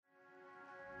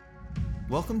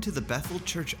Welcome to the Bethel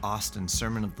Church Austin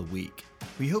Sermon of the Week.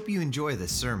 We hope you enjoy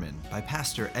this sermon by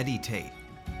Pastor Eddie Tate.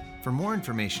 For more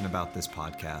information about this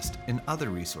podcast and other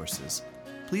resources,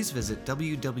 please visit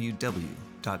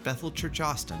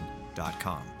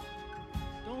www.bethelchurchaustin.com.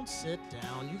 Don't sit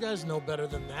down. You guys know better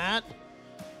than that.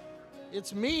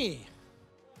 It's me.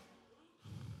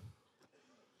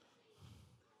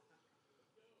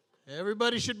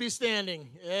 Everybody should be standing.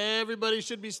 Everybody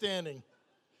should be standing.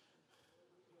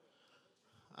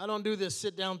 I don't do this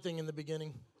sit-down thing in the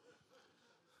beginning.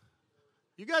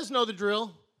 You guys know the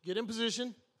drill. Get in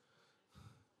position.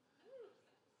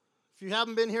 If you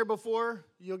haven't been here before,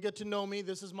 you'll get to know me.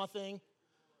 This is my thing.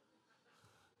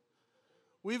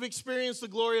 We've experienced the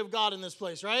glory of God in this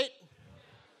place, right?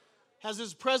 Has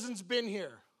His presence been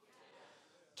here?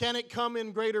 Can it come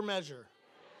in greater measure?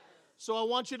 So I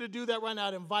want you to do that right now.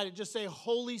 I'd invite it. Just say,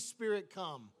 Holy Spirit,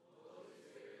 come.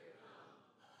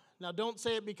 Now, don't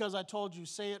say it because I told you.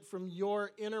 Say it from your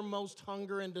innermost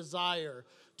hunger and desire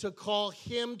to call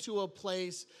Him to a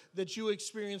place that you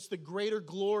experience the greater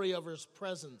glory of His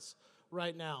presence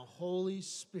right now. Holy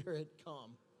Spirit,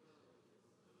 come.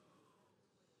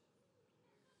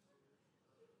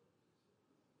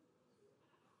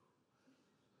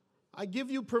 I give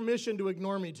you permission to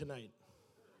ignore me tonight.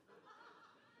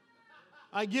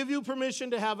 I give you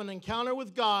permission to have an encounter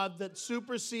with God that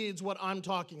supersedes what I'm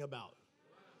talking about.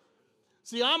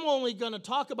 See, I'm only going to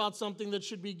talk about something that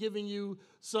should be giving you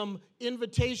some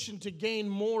invitation to gain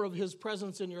more of His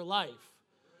presence in your life.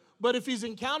 But if He's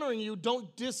encountering you,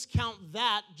 don't discount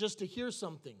that just to hear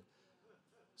something.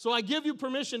 So I give you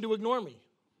permission to ignore me.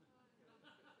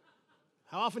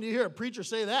 How often do you hear a preacher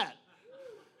say that?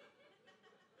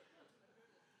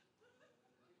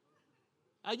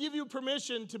 I give you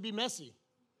permission to be messy.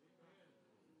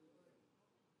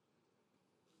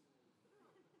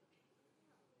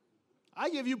 I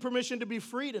give you permission to be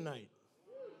free tonight.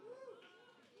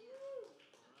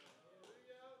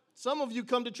 Some of you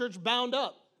come to church bound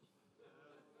up.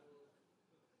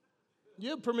 You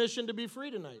have permission to be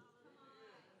free tonight.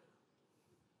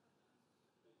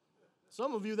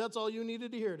 Some of you, that's all you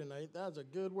needed to hear tonight. That's a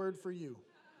good word for you.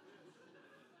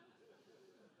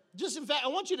 Just in fact, I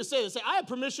want you to say this. Say, I have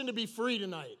permission to be free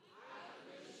tonight.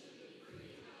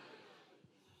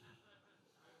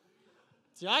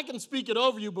 See, I can speak it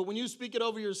over you, but when you speak it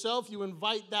over yourself, you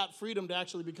invite that freedom to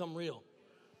actually become real.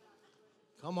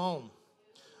 Come on.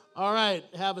 All right,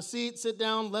 have a seat, sit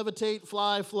down, levitate,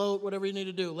 fly, float, whatever you need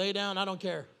to do. Lay down, I don't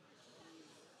care.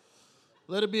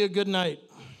 Let it be a good night.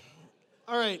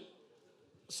 All right,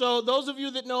 so those of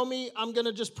you that know me, I'm going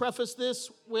to just preface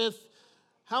this with,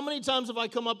 how many times have I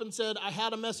come up and said, I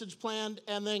had a message planned,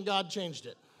 and then God changed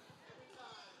it?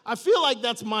 I feel like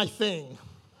that's my thing.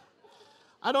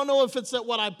 I don't know if it's that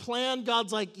what I planned,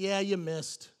 God's like, yeah, you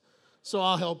missed, so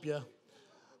I'll help you.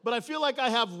 But I feel like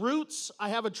I have roots, I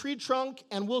have a tree trunk,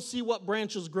 and we'll see what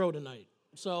branches grow tonight.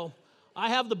 So I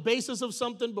have the basis of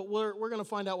something, but we're going to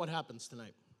find out what happens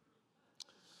tonight.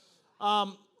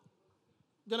 Going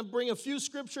to bring a few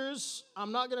scriptures.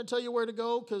 I'm not going to tell you where to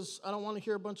go because I don't want to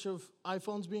hear a bunch of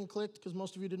iPhones being clicked because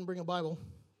most of you didn't bring a Bible.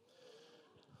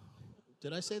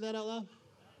 Did I say that out loud?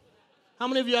 How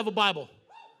many of you have a Bible?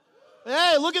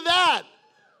 Hey, look at that.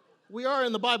 We are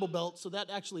in the Bible Belt, so that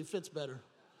actually fits better.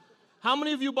 How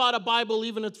many of you bought a Bible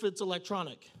even if it's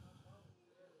electronic?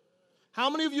 How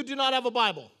many of you do not have a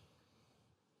Bible?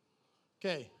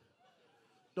 Okay.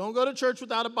 Don't go to church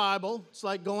without a Bible. It's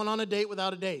like going on a date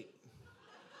without a date.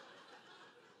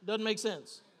 Doesn't make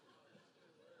sense.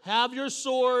 Have your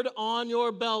sword on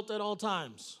your belt at all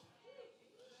times.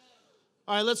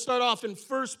 All right, let's start off in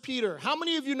 1 Peter. How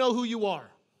many of you know who you are?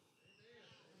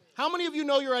 How many of you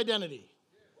know your identity?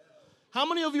 How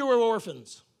many of you are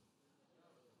orphans?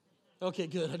 Okay,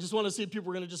 good. I just want to see if people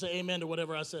are going to just say amen to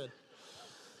whatever I said.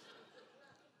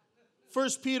 1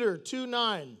 Peter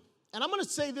 2:9. And I'm going to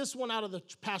say this one out of the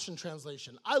Passion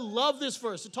Translation. I love this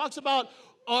verse. It talks about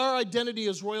our identity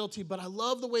as royalty, but I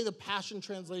love the way the Passion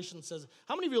Translation says it.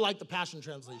 How many of you like the Passion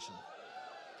Translation?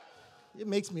 It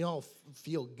makes me all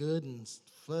feel good and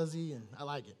fuzzy, and I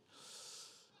like it.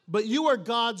 But you are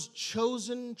God's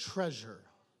chosen treasure,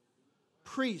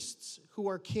 priests who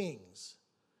are kings,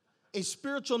 a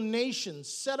spiritual nation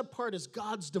set apart as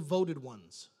God's devoted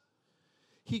ones.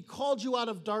 He called you out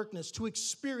of darkness to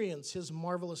experience His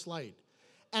marvelous light,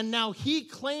 and now He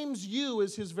claims you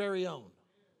as His very own.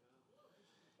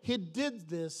 He did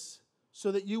this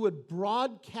so that you would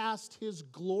broadcast His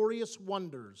glorious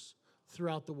wonders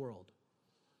throughout the world.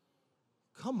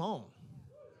 Come on.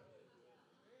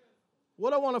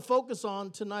 What I want to focus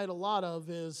on tonight a lot of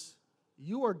is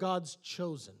you are God's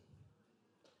chosen.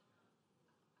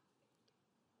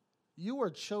 You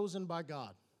are chosen by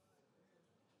God.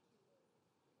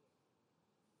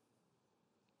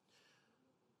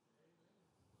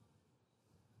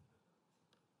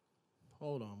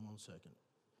 Hold on one second.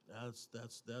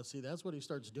 That's what he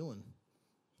starts doing.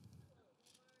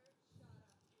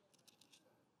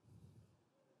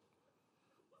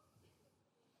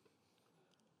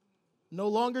 No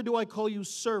longer do I call you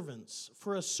servants,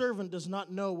 for a servant does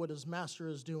not know what his master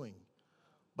is doing.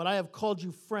 But I have called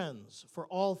you friends, for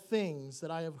all things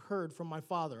that I have heard from my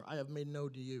Father I have made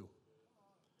known to you.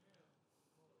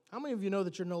 How many of you know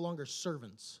that you're no longer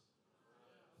servants?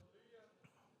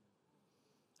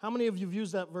 How many of you have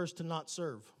used that verse to not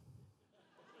serve?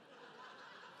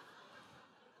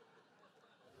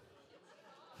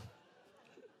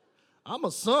 I'm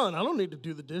a son. I don't need to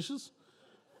do the dishes.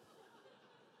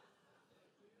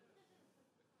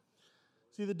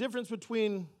 See, the difference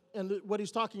between, and what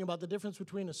he's talking about, the difference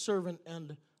between a servant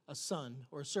and a son,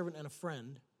 or a servant and a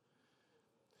friend,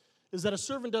 is that a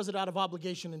servant does it out of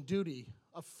obligation and duty.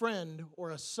 A friend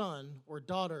or a son or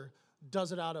daughter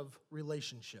does it out of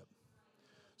relationship.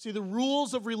 See, the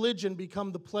rules of religion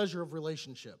become the pleasure of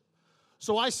relationship.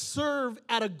 So I serve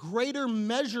at a greater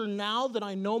measure now that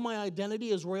I know my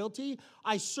identity as royalty.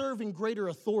 I serve in greater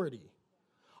authority.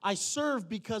 I serve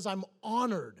because I'm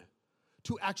honored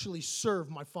to actually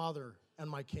serve my Father and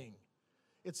my King.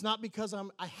 It's not because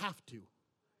I have to.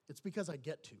 It's because I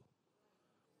get to.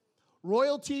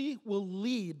 Royalty will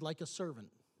lead like a servant,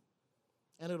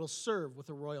 and it'll serve with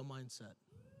a royal mindset.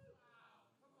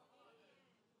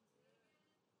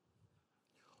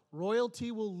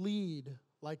 Royalty will lead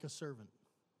like a servant,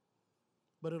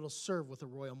 but it'll serve with a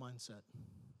royal mindset.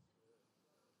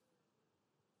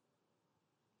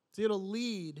 See, it'll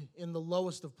lead in the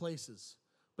lowest of places,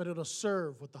 but it'll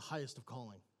serve with the highest of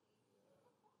calling.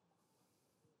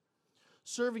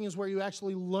 Serving is where you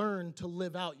actually learn to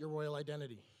live out your royal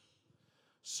identity.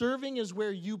 Serving is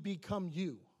where you become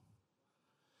you.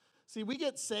 See, we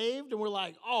get saved and we're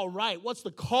like, all right, what's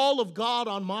the call of God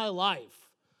on my life?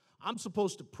 I'm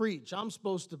supposed to preach. I'm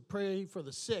supposed to pray for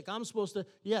the sick.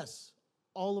 Yes,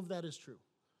 all of that is true.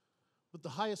 But the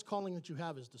highest calling that you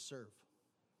have is to serve.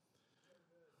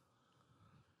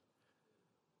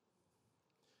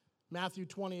 Matthew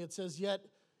 20, it says, yet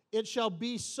it shall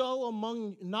be so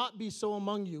not be so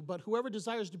among you, but whoever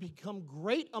desires to become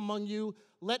great among you,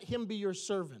 let him be your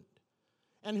servant.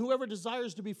 And whoever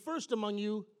desires to be first among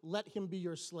you, let him be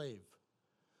your slave.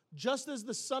 Just as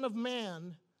the Son of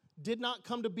Man did not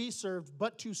come to be served,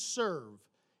 but to serve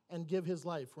and give his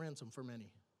life ransom for many.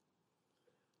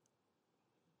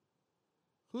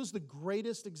 Who's the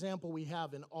greatest example we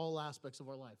have in all aspects of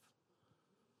our life?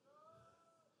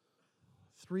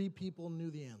 3 people knew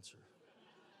the answer.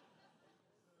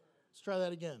 Let's try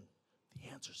that again. The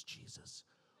answer is Jesus.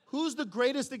 Who's the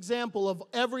greatest example of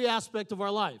every aspect of our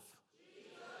life?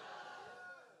 Jesus.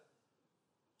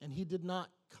 And he did not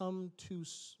come to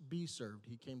be served.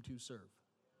 He came to serve.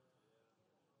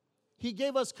 He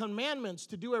gave us commandments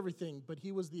to do everything, but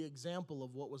he was the example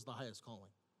of what was the highest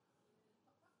calling.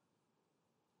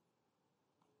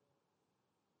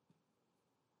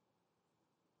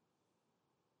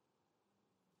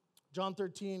 John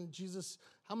 13, Jesus,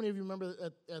 how many of you remember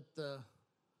at the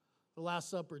Last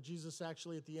Supper, Jesus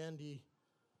actually at the end, he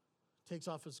takes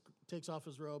off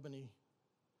his robe and he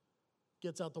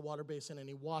gets out the water basin and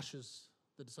he washes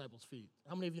the disciples' feet.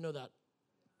 How many of you know that?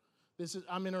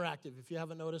 I'm interactive. If you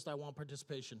haven't noticed, I want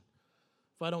participation.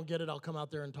 If I don't get it, I'll come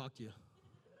out there and talk to you.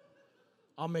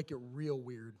 I'll make it real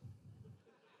weird.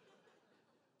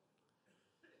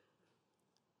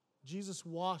 Jesus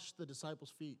washed the disciples'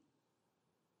 feet.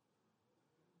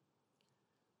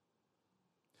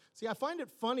 See, I find it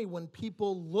funny when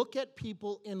people look at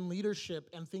people in leadership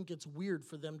and think it's weird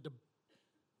for them to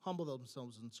humble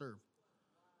themselves and serve.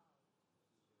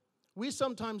 We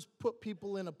sometimes put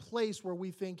people in a place where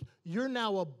we think, you're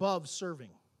now above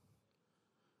serving.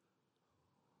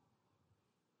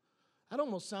 That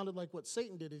almost sounded like what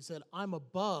Satan did. He said, I'm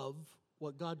above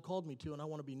what God called me to, and I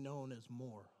want to be known as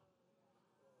more.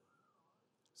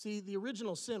 See, the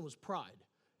original sin was pride.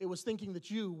 It was thinking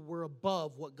that you were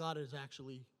above what God is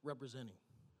actually representing.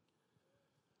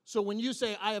 So when you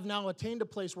say, I have now attained a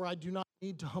place where I do not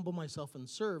need to humble myself and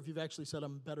serve, you've actually said,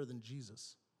 I'm better than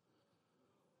Jesus.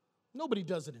 Nobody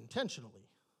does it intentionally.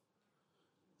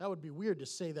 That would be weird to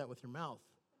say that with your mouth.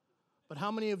 But how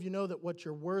many of you know that what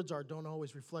your words are don't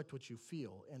always reflect what you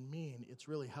feel and mean? It's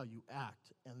really how you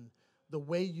act. And the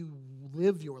way you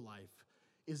live your life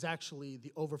is actually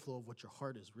the overflow of what your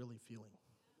heart is really feeling.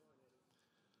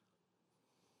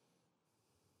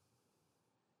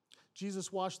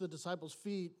 Jesus washed the disciples'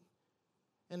 feet,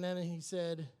 and then he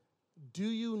said, do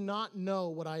you not know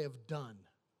what I have done?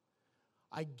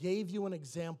 I gave you an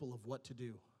example of what to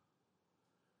do.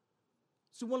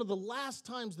 So one of the last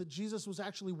times that Jesus was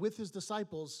actually with his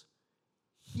disciples,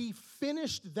 he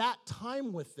finished that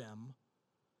time with them,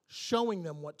 showing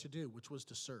them what to do, which was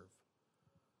to serve.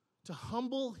 To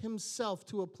humble himself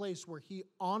to a place where he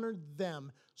honored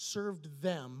them, served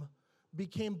them,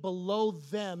 became below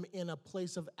them in a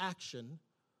place of action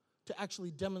to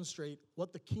actually demonstrate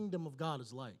what the kingdom of God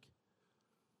is like.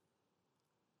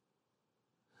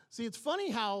 See, it's funny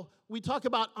how we talk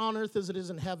about on earth as it is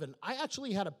in heaven. I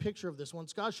actually had a picture of this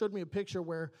once. God showed me a picture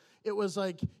where it was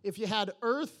like if you had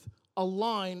earth, a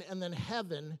line, and then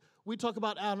heaven. We talk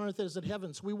about on earth as in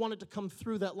heaven, so we want it to come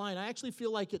through that line. I actually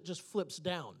feel like it just flips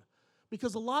down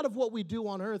because a lot of what we do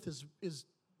on earth is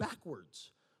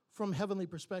backwards from heavenly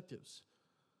perspectives.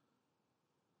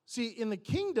 See, in the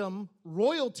kingdom,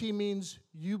 royalty means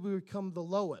you become the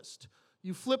lowest.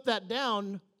 You flip that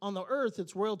down on the earth,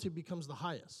 its royalty becomes the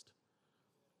highest.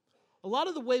 A lot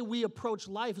of the way we approach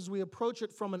life is we approach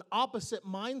it from an opposite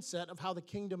mindset of how the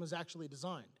kingdom is actually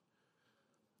designed.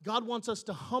 God wants us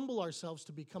to humble ourselves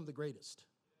to become the greatest.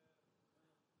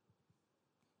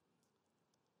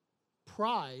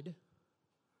 Pride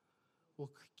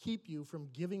will keep you from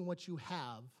giving what you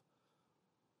have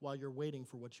while you're waiting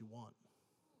for what you want.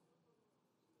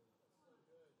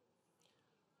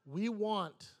 We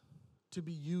want to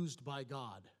be used by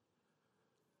God.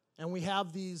 And we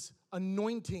have these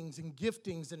anointings and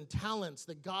giftings and talents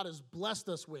that God has blessed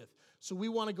us with. So we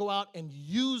want to go out and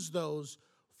use those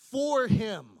for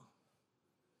him.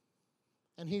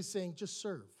 And he's saying, just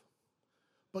serve.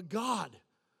 But God,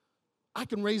 I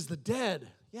can raise the dead.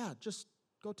 Yeah, just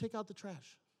go take out the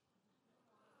trash.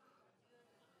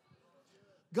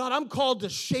 God, I'm called to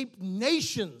shape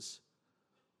nations.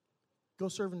 Go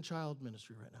serve in child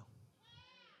ministry right now.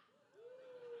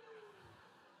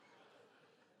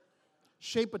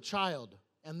 Shape a child,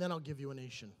 and then I'll give you a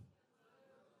nation.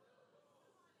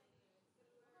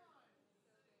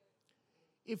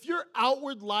 If your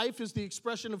outward life is the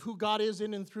expression of who God is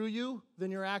in and through you,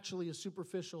 then you're actually a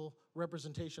superficial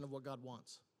representation of what God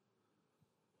wants.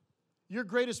 Your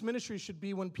greatest ministry should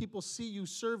be when people see you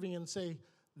serving and say,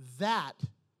 that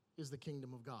is the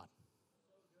kingdom of God.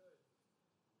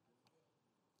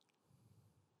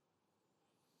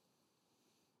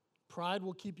 Pride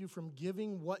will keep you from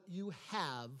giving what you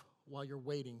have while you're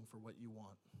waiting for what you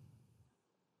want.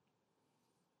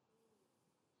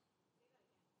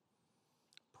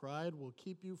 Pride will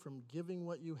keep you from giving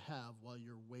what you have while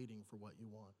you're waiting for what you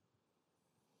want.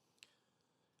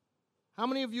 How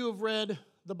many of you have read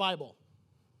the Bible?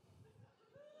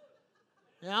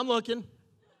 Yeah, I'm looking.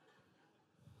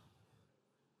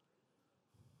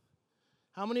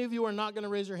 How many of you are not going to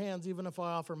raise your hands even if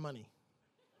I offer money?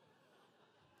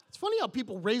 It's funny how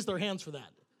people raise their hands for that.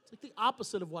 It's like the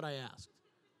opposite of what I asked.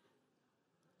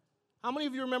 How many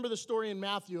of you remember the story in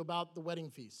Matthew about the wedding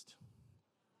feast?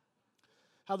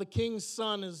 How the king's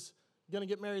son is going to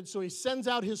get married, so he sends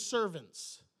out his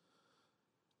servants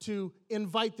to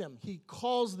invite them. He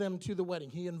calls them to the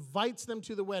wedding. He invites them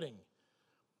to the wedding.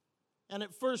 And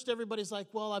at first, everybody's like,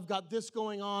 well, I've got this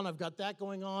going on. I've got that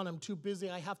going on. I'm too busy.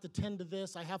 I have to tend to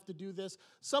this. I have to do this.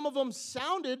 Some of them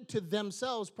sounded to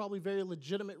themselves probably very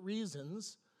legitimate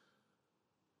reasons.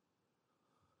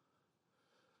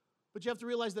 But you have to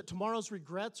realize that tomorrow's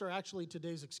regrets are actually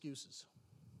today's excuses.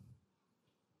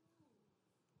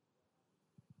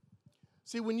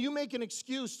 See, when you make an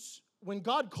excuse, when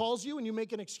God calls you and you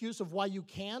make an excuse of why you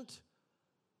can't,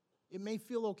 it may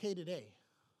feel okay today.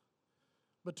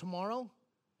 But tomorrow,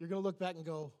 you're going to look back and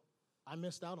go, I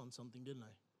missed out on something, didn't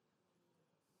I?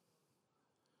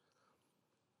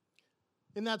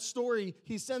 In that story,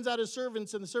 he sends out his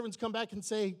servants, and the servants come back and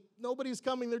say, nobody's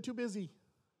coming, they're too busy.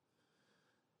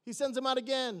 He sends them out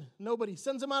again, nobody.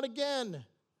 Sends them out again,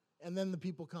 and then the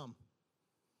people come.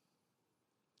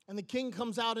 And the king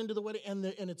comes out into the wedding, and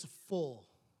it's full.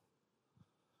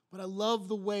 But I love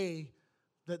the way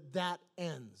that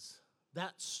ends.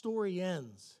 That story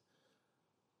ends.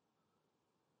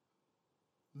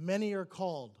 Many are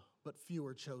called, but few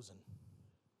are chosen.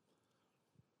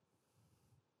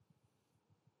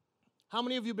 How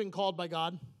many of you have been called by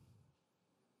God?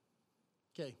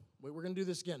 Okay, wait, we're going to do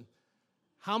this again.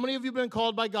 How many of you have been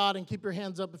called by God? And keep your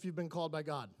hands up if you've been called by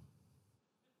God.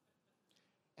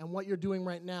 And what you're doing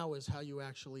right now is how you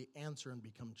actually answer and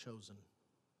become chosen.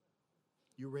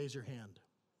 You raise your hand.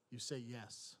 You say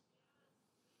yes.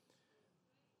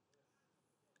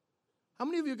 How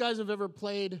many of you guys have ever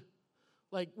played,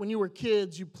 like when you were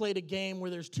kids, you played a game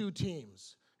where there's two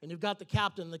teams, and you've got the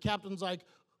captain. The captain's like,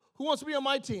 who wants to be on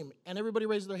my team? And everybody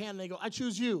raises their hand, and they go, I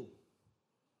choose you.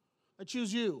 I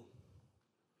choose you.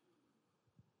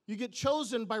 You get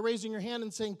chosen by raising your hand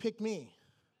and saying, pick me.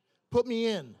 Put me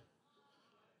in.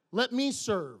 Let me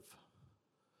serve.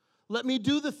 Let me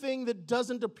do the thing that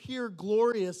doesn't appear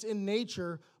glorious in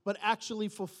nature, but actually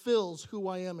fulfills who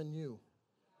I am in you.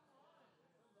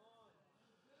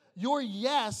 Your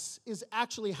yes is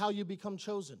actually how you become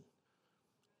chosen.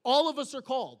 All of us are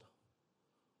called.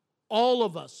 All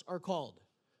of us are called.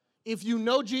 If you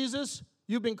know Jesus,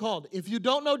 you've been called. If you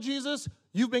don't know Jesus,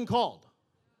 you've been called.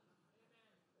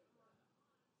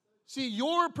 See,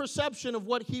 your perception of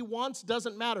what he wants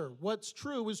doesn't matter. What's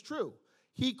true is true.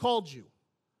 He called you.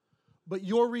 But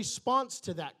your response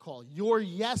to that call, your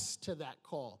yes to that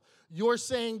call, your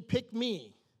saying, pick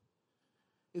me,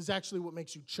 is actually what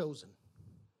makes you chosen.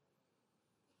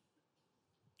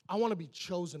 I want to be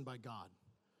chosen by God.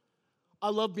 I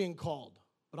love being called,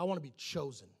 but I want to be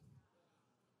chosen.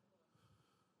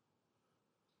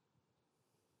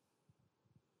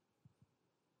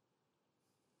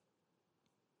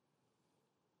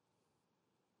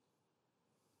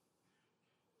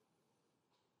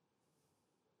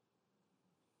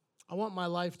 I want my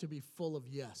life to be full of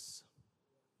yes,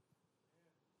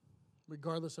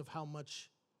 regardless of how much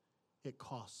it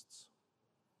costs.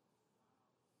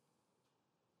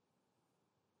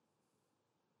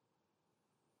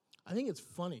 I think it's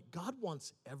funny. God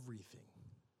wants everything.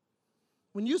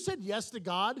 When you said yes to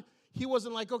God, he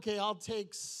wasn't like, okay, I'll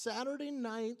take Saturday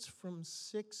nights from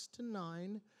 6 to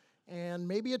 9, and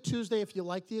maybe a Tuesday if you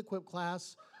like the equip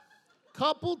class.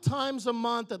 Couple times a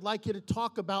month, I'd like you to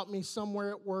talk about me somewhere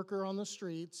at work or on the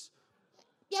streets.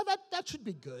 Yeah, that should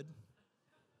be good.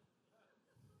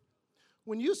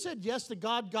 When you said yes to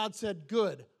God, God said,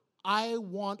 good, I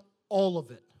want all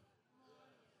of it.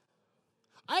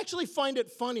 I actually find it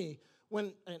funny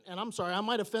when, and I'm sorry, I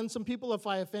might offend some people. If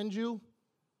I offend you,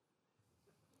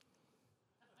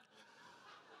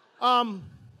 I'm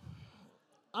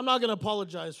not going to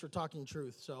apologize for talking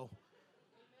truth, so.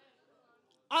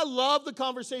 I love the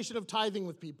conversation of tithing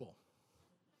with people.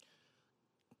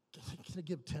 Can I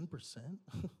give 10%?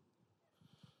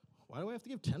 Why do I have to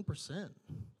give 10%?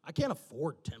 I can't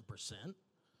afford 10%.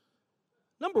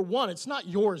 Number one, it's not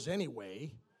yours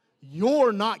anyway.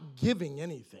 You're not giving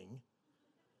anything.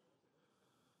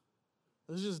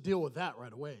 Let's just deal with that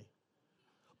right away.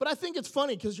 But I think it's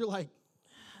funny because you're like,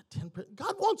 10%.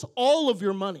 God wants all of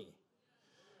your money.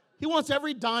 He wants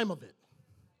every dime of it.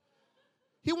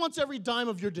 He wants every dime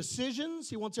of your decisions.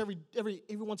 He wants every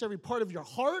part of your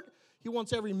heart. He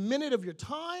wants every minute of your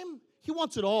time. He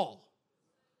wants it all.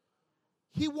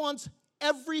 He wants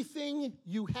everything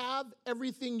you have,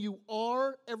 everything you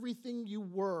are, everything you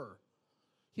were.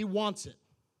 He wants it.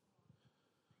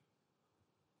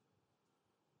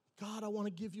 God, I want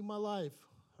to give you my life.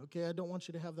 Okay, I don't want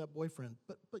you to have that boyfriend.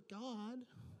 But God.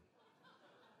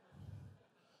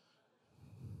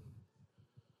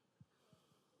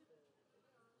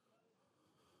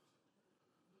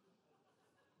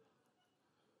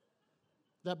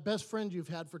 That best friend you've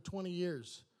had for 20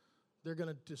 years, they're going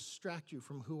to distract you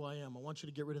from who I am. I want you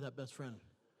to get rid of that best friend.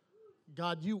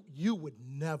 God, you would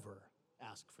never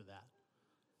ask for that.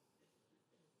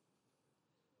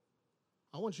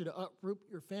 I want you to uproot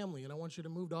your family, and I want you to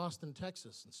move to Austin,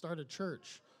 Texas, and start a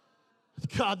church.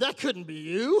 God, that couldn't be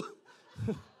you.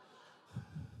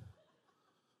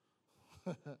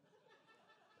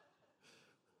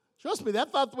 Trust me,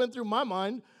 that thought went through my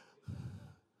mind.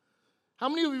 How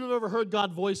many of you have ever heard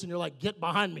God's voice and you're like, get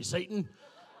behind me, Satan?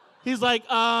 He's like,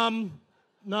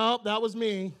 no, that was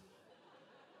me.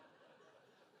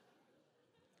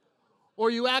 Or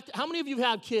how many of you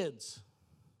have kids?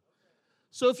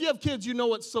 So if you have kids, you know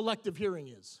what selective hearing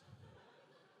is.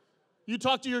 You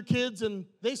talk to your kids and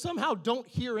they somehow don't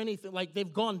hear anything, like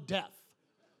they've gone deaf.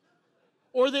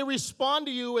 Or they respond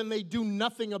to you and they do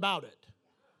nothing about it.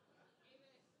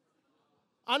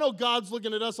 I know God's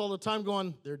looking at us all the time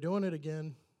going, they're doing it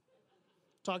again.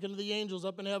 Talking to the angels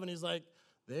up in heaven, he's like,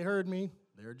 they heard me.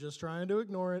 They're just trying to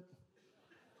ignore it.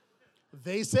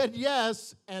 They said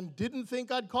yes and didn't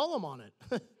think I'd call them on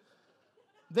it.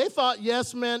 They thought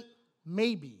yes meant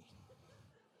maybe.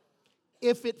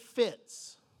 If it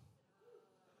fits.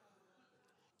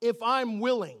 If I'm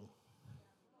willing.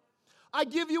 I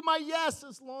give you my yes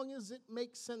as long as it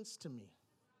makes sense to me.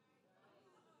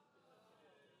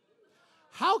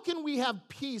 How can we have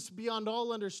peace beyond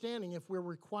all understanding if we're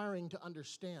requiring to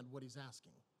understand what he's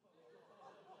asking?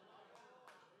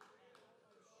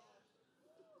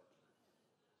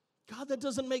 God, that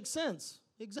doesn't make sense.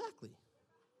 Exactly.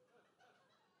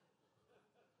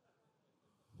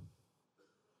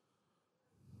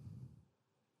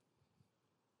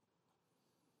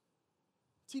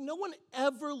 See, no one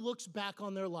ever looks back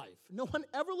on their life. No one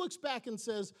ever looks back and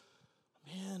says,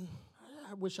 man,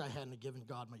 I wish I hadn't given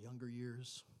God my younger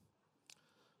years.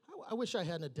 I wish I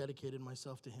hadn't dedicated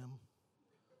myself to him.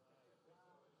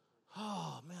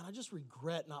 Oh, man, I just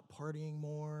regret not partying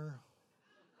more.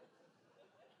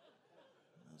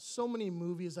 So many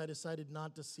movies I decided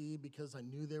not to see because I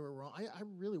knew they were wrong. I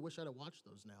really wish I'd have watched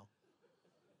those now.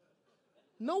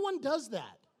 No one does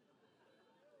that.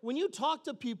 When you talk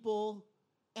to people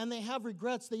and they have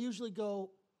regrets, they usually go,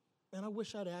 man, I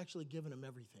wish I'd actually given him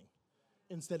everything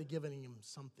instead of giving him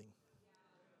something.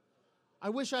 I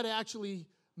wish I'd actually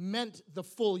meant the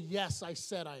full yes I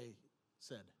said I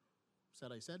said.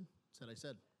 Said I said? Said I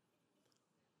said.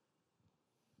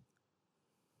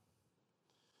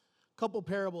 Couple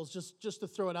parables, just to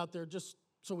throw it out there, just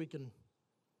so we can,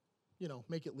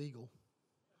 make it legal.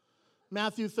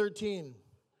 Matthew 13.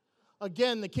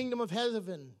 Again, the kingdom of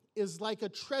heaven is like a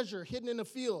treasure hidden in a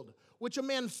field, which a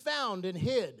man found and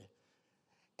hid.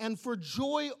 And for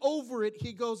joy over it,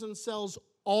 he goes and sells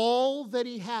all that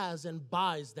he has and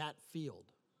buys that field.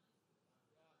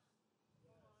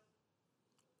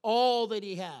 All that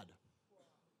he had.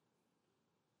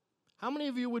 How many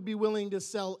of you would be willing to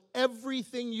sell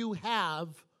everything you have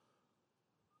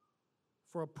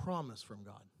for a promise from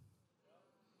God?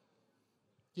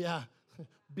 Yeah.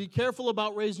 Be careful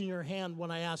about raising your hand when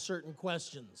I ask certain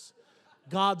questions.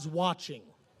 God's watching.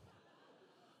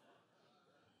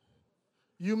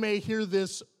 You may hear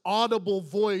this audible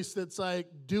voice that's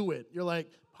like, do it. You're like,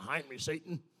 behind me,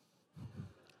 Satan.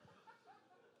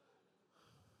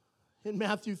 In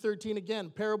Matthew 13 again,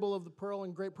 parable of the pearl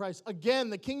and great price. Again,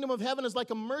 the kingdom of heaven is like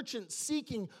a merchant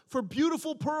seeking for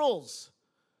beautiful pearls,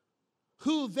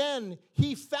 who then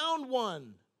he found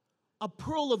one, a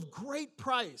pearl of great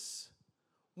price,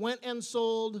 went and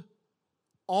sold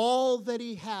all that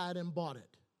he had and bought it.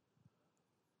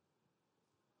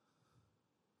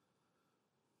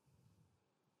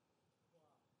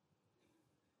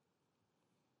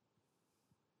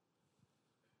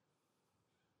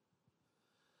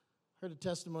 Heard a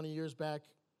testimony years back,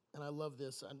 and I love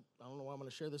this. I don't know why I'm going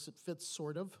to share this. It fits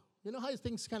sort of. You know how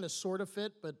things kind of sort of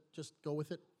fit, but just go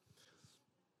with it?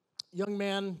 Young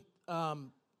man,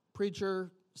 preacher,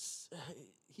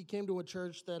 he came to a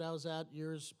church that I was at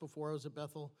years before I was at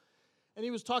Bethel, and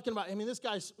he was talking about,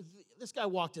 this guy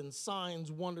walked in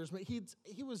signs, wonders.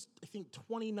 He was, I think,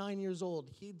 29 years old.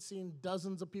 He'd seen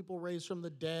dozens of people raised from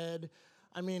the dead.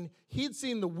 He'd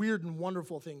seen the weird and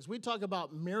wonderful things. We talk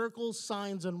about miracles,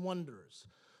 signs, and wonders.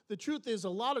 The truth is, a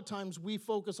lot of times we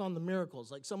focus on the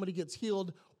miracles. Like somebody gets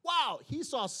healed. Wow, he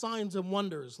saw signs and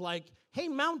wonders. Like, hey,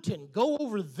 mountain, go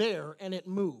over there, and it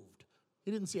moved.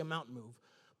 He didn't see a mountain move.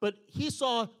 But he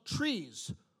saw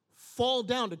trees fall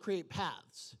down to create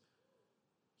paths.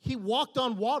 He walked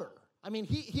on water.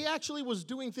 He actually was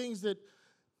doing things that,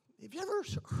 have you ever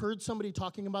heard somebody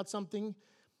talking about something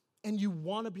and you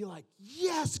want to be like,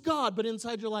 yes, God, but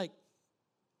inside you're like,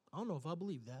 I don't know if I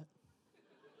believe that.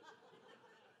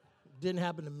 Didn't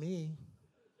happen to me.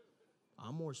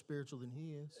 I'm more spiritual than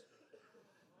he is.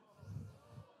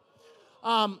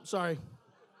 Sorry.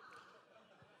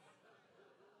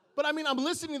 But I'm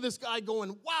listening to this guy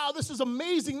going, wow, this is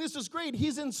amazing, this is great.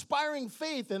 He's inspiring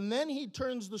faith. And then he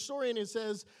turns the story and he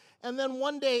says, and then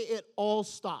one day it all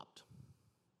stopped.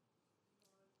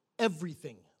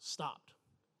 Everything stopped.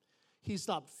 He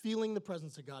stopped feeling the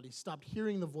presence of God. He stopped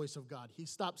hearing the voice of God. He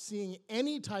stopped seeing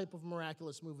any type of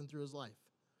miraculous moving through his life.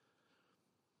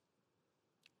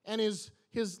 And his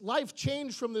life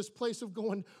changed from this place of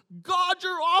going, God,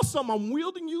 you're awesome, I'm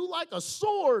wielding you like a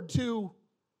sword, to,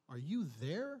 are you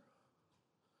there?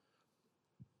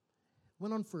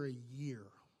 Went on for a year.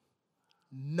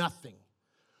 Nothing.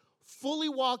 Fully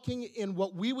walking in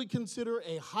what we would consider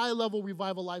a high-level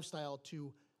revival lifestyle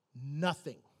to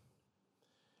nothing.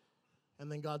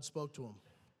 And then God spoke to him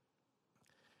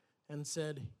and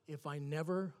said, if I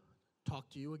never talk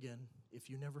to you again, if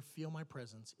you never feel my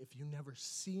presence, if you never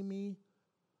see me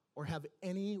or have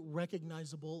any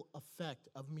recognizable effect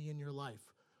of me in your life,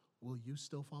 will you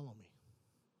still follow me?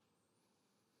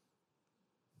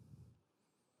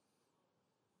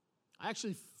 This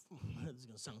is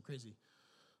going to sound crazy.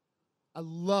 I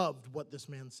loved what this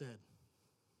man said.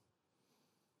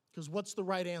 Because what's the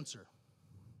right answer?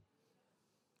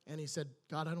 And he said,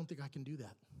 God, I don't think I can do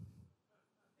that.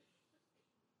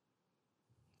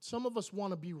 Some of us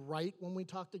want to be right when we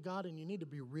talk to God, and you need to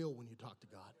be real when you talk to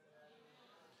God.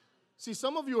 See,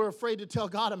 some of you are afraid to tell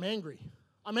God, I'm angry.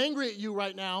 I'm angry at you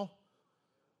right now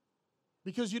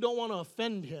because you don't want to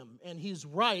offend him, and he's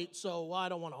right, so I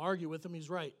don't want to argue with him. He's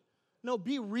right. No,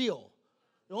 be real.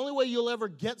 The only way you'll ever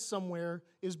get somewhere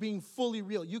is being fully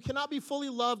real. You cannot be fully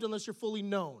loved unless you're fully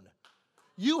known.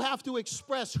 You have to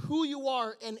express who you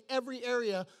are in every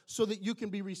area so that you can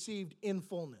be received in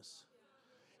fullness.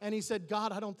 And he said,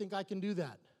 God, I don't think I can do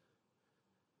that.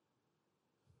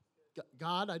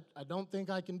 God, I don't think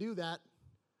I can do that.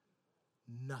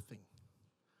 Nothing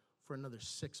for another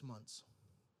 6 months.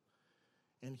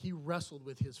 And he wrestled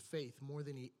with his faith more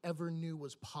than he ever knew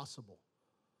was possible.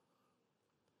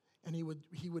 And he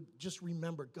would just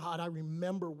remember, God, I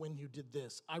remember when you did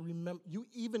this. I remember, you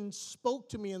even spoke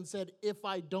to me and said, if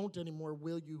I don't anymore,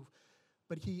 will you?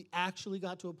 But he actually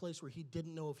got to a place where he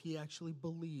didn't know if he actually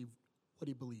believed what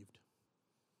he believed.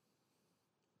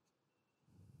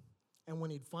 And when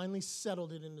he'd finally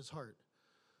settled it in his heart,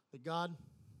 that God,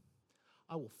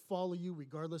 I will follow you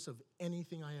regardless of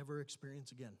anything I ever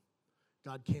experience again.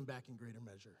 God came back in greater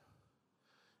measure.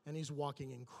 And he's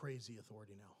walking in crazy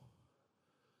authority now.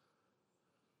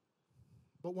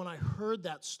 But when I heard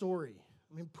that story,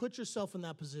 I mean, put yourself in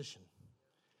that position.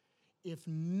 If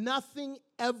nothing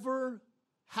ever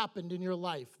happened in your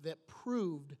life that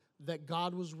proved that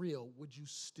God was real, would you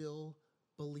still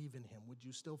believe in him? Would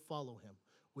you still follow him?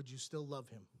 Would you still love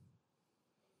him?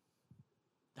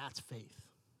 That's faith.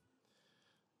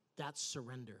 That's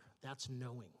surrender. That's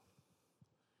knowing.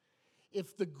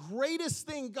 If the greatest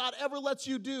thing God ever lets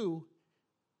you do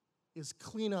is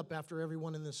clean up after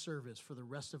everyone in this service for the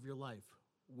rest of your life,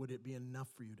 would it be enough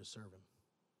for you to serve him?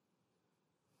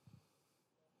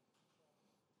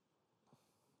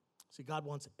 See, God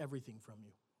wants everything from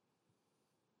you.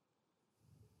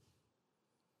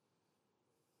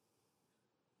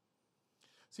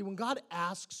 See, when God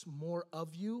asks more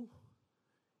of you,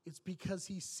 it's because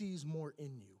he sees more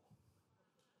in you.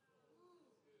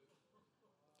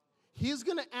 He's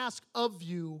going to ask of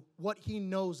you what he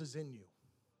knows is in you.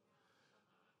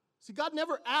 See, God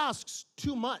never asks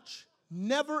too much.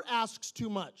 Never asks too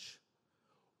much.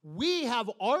 We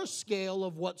have our scale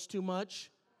of what's too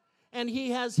much, and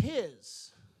he has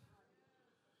his.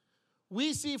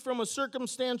 We see from a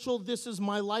circumstantial, this is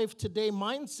my life today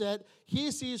mindset.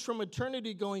 He sees from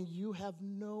eternity going, you have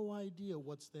no idea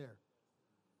what's there.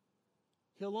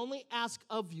 He'll only ask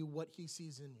of you what he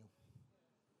sees in you.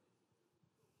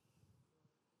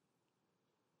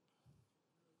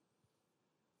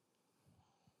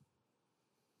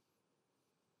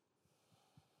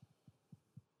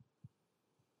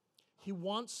 He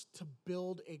wants to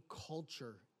build a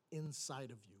culture inside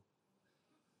of you.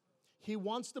 He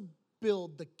wants to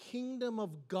build the kingdom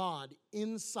of God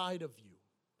inside of you.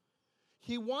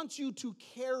 He wants you to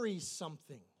carry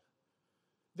something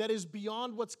that is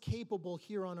beyond what's capable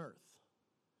here on earth.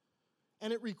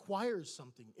 And it requires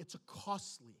something. It's a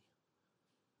costly.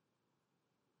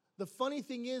 The funny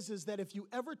thing is that if you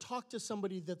ever talk to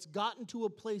somebody that's gotten to a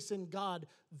place in God,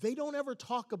 they don't ever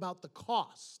talk about the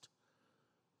cost.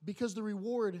 Because the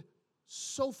reward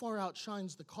so far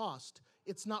outshines the cost,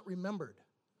 it's not remembered.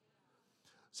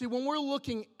 See, when we're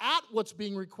looking at what's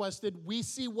being requested, we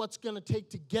see what's going to take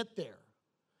to get there.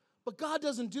 But God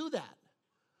doesn't do that.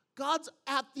 God's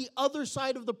at the other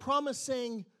side of the promise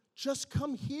saying, just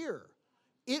come here.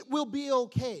 It will be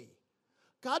okay.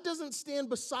 God doesn't stand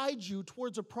beside you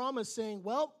towards a promise saying,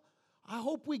 well, I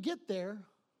hope we get there.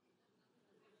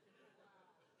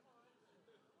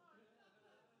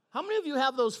 How many of you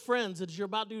have those friends that you're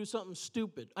about to do something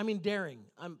stupid? I mean, daring.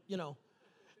 And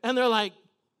they're like,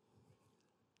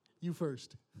 you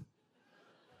first.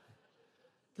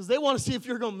 Because they want to see if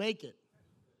you're going to make it.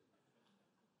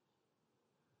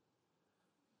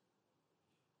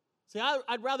 See,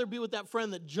 I'd rather be with that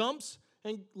friend that jumps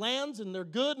and lands and they're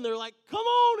good and they're like, come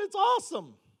on, it's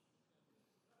awesome.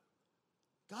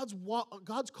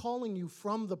 God's calling you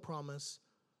from the promise,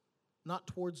 not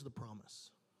towards the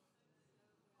promise.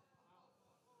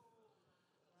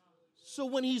 So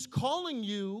when he's calling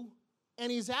you and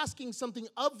he's asking something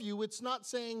of you, it's not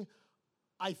saying,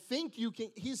 I think you can.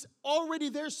 He's already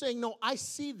there saying, no, I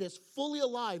see this fully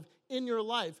alive in your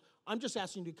life. I'm just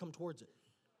asking you to come towards it.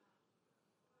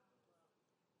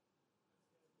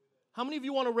 How many of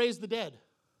you want to raise the dead?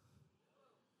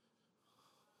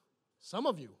 Some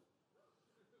of you.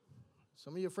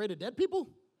 Some of you afraid of dead people?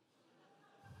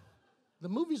 The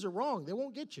movies are wrong. They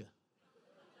won't get you.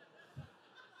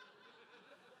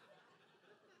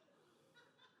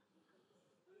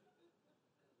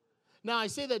 Now, I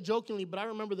say that jokingly, but I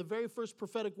remember the very first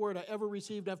prophetic word I ever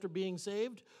received after being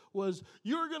saved was,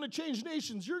 you're going to change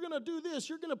nations, you're going to do this,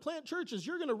 you're going to plant churches,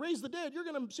 you're going to raise the dead, you're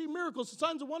going to see miracles,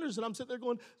 signs and wonders. And I'm sitting there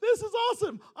going, this is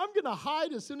awesome. I'm going to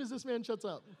hide as soon as this man shuts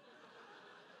up.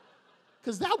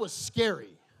 Because that was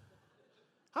scary.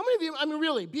 How many of you, I mean,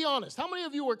 really, be honest, how many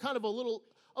of you were kind of a little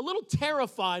a little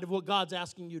terrified of what God's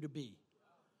asking you to be.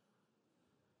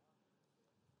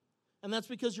 And that's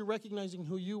because you're recognizing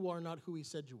who you are, not who he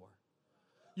said you are.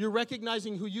 You're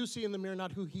recognizing who you see in the mirror,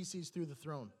 not who he sees through the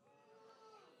throne.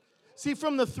 See,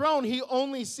 from the throne, he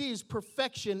only sees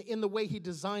perfection in the way he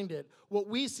designed it. What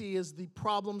we see is the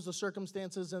problems, the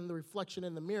circumstances, and the reflection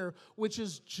in the mirror, which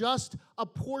is just a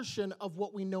portion of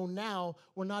what we know now.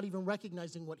 We're not even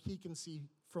recognizing what he can see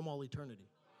from all eternity.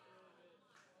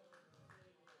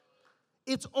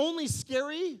 It's only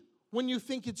scary when you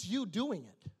think it's you doing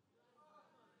it.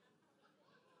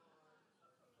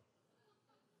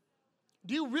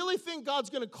 Do you really think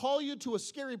God's going to call you to a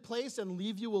scary place and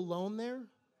leave you alone there?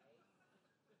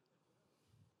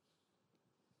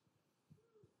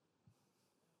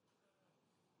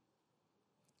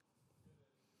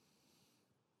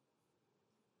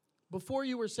 Before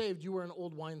you were saved, you were an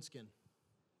old wineskin.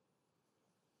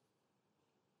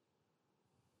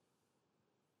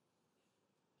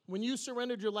 When you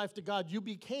surrendered your life to God, you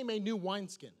became a new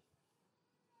wineskin.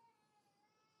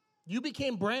 You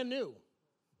became brand new.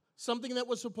 Something that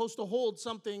was supposed to hold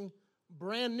something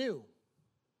brand new.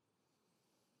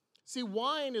 See,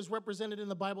 wine is represented in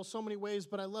the Bible so many ways,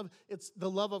 but I love it's the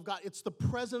love of God. It's the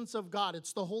presence of God.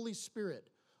 It's the Holy Spirit.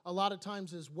 A lot of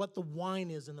times is what the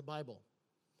wine is in the Bible.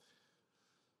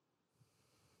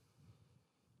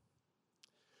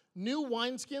 New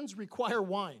wineskins require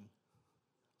wine.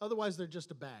 Otherwise, they're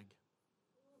just a bag.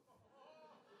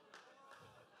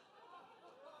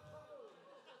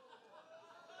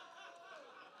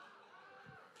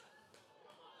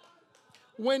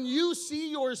 When you see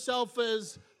yourself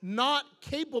as not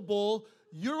capable,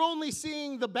 you're only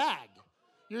seeing the bag.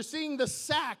 You're seeing the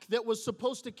sack that was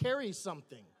supposed to carry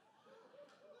something.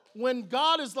 When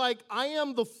God is like, I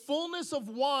am the fullness of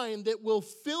wine that will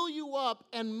fill you up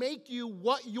and make you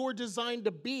what you're designed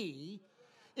to be,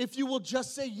 if you will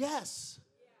just say yes.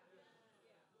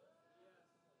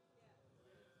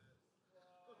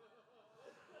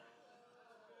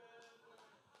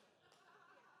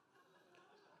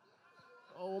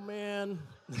 Oh, man.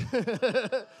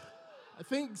 I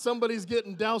think somebody's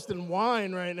getting doused in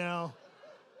wine right now.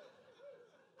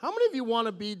 How many of you want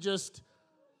to be just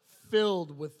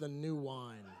filled with the new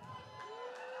wine?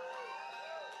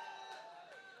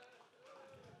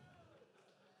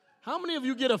 How many of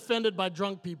you get offended by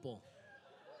drunk people?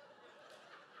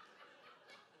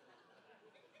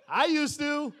 I used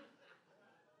to.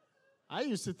 I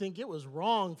used to think it was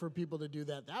wrong for people to do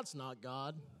that. That's not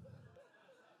God.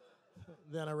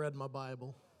 Then I read my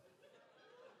Bible.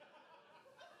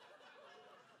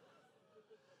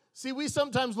 See, we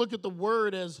sometimes look at the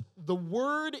word as the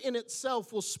word in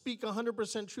itself will speak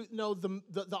 100% truth. No,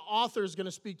 the author is going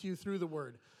to speak to you through the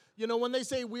word. You know, when they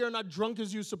say we are not drunk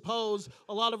as you suppose,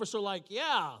 a lot of us are like,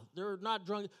 yeah, they're not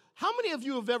drunk. How many of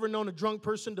you have ever known a drunk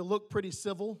person to look pretty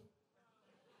civil?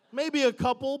 Maybe a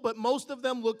couple, but most of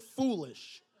them look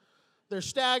foolish. They're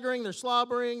staggering, they're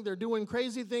slobbering, they're doing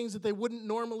crazy things that they wouldn't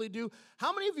normally do.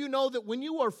 How many of you know that when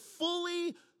you are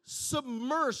fully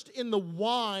submersed in the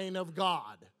wine of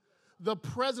God, the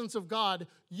presence of God,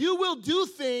 you will do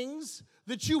things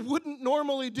that you wouldn't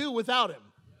normally do without him?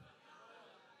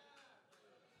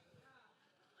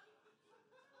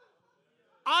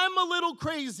 I'm a little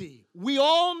crazy. We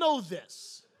all know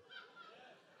this.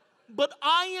 But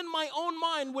I, in my own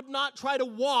mind, would not try to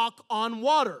walk on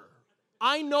water.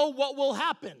 I know what will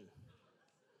happen.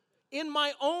 In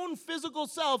my own physical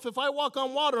self, if I walk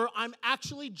on water, I'm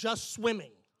actually just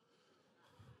swimming.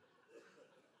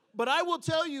 But I will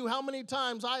tell you how many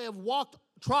times I have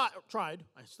tried,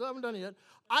 I still haven't done it yet.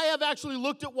 I have actually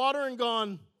looked at water and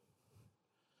gone,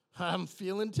 I'm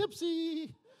feeling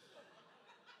tipsy.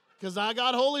 Because I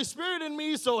got Holy Spirit in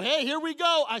me, so hey, here we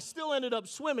go. I still ended up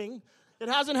swimming. It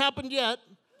hasn't happened yet.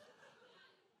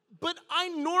 But I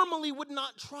normally would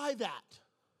not try that.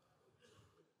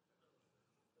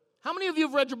 How many of you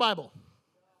have read your Bible?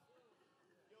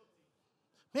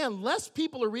 Man, less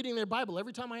people are reading their Bible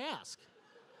every time I ask.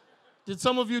 Did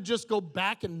some of you just go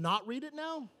back and not read it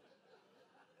now?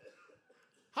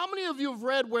 How many of you have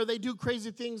read where they do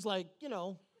crazy things like,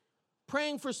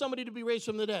 praying for somebody to be raised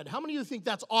from the dead? How many of you think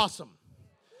that's awesome?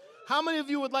 How many of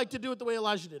you would like to do it the way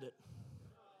Elijah did it?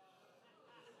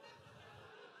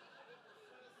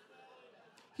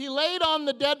 He laid on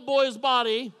the dead boy's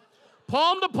body,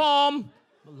 palm to palm,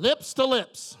 lips to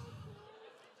lips.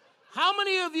 How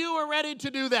many of you are ready to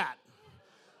do that?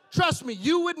 Trust me,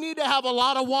 you would need to have a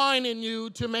lot of wine in you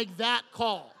to make that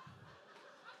call.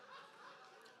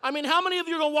 I mean, how many of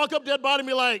you are going to walk up dead body and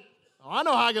be like, oh, I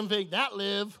know how I can make that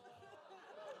live?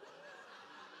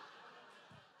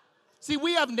 See,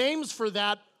 we have names for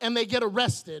that, and they get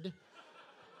arrested.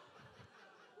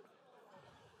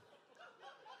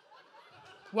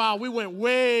 Wow, we went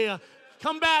way.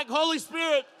 Come back, Holy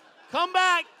Spirit. Come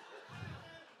back.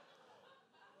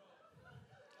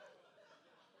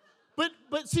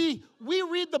 But see, we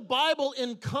read the Bible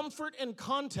in comfort and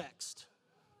context.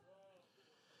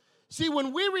 See,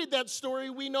 when we read that story,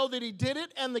 we know that he did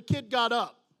it and the kid got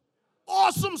up.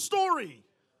 Awesome story.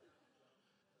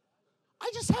 I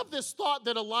just have this thought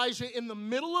that Elijah, in the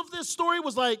middle of this story,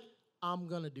 was like, I'm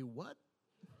going to do what?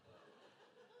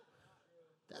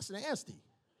 That's nasty.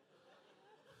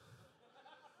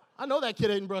 I know that kid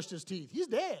hadn't brushed his teeth. He's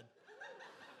dead.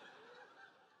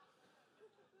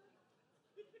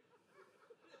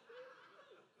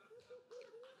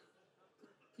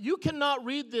 You cannot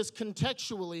read this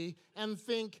contextually and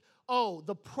think, oh,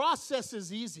 the process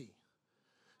is easy.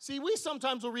 See, we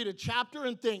sometimes will read a chapter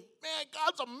and think, man,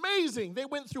 God's amazing. They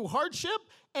went through hardship,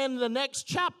 and the next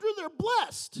chapter, they're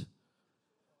blessed.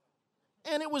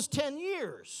 And it was 10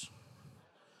 years.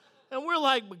 And we're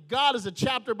like, but God is a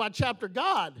chapter by chapter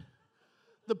God.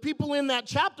 The people in that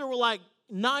chapter were like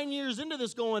 9 years into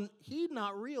this going, he's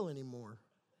not real anymore.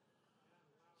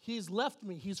 He's left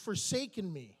me. He's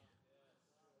forsaken me.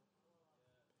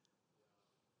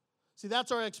 See,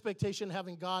 that's our expectation,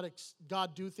 having God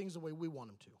do things the way we want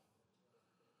him to.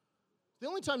 The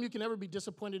only time you can ever be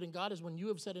disappointed in God is when you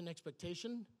have set an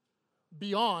expectation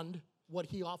beyond what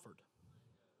he offered.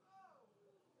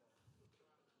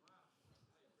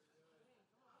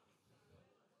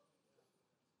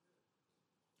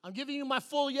 I'm giving you my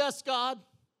full yes, God.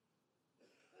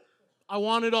 I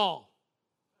want it all.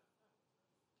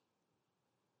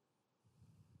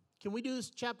 Can we do this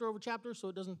chapter over chapter so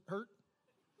it doesn't hurt?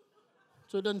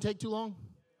 So it doesn't take too long?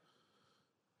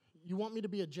 You want me to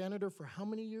be a janitor for how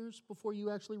many years before you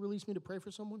actually release me to pray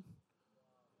for someone?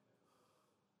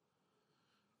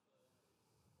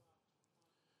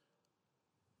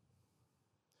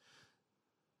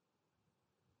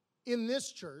 In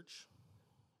this church,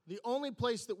 the only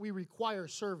place that we require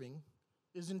serving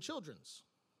is in children's.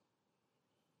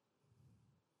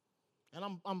 And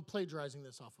I'm plagiarizing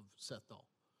this off of Seth Dahl.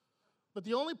 But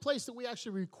the only place that we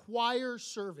actually require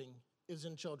serving is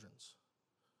in children's.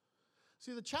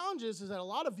 See, the challenge is that a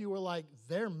lot of you are like,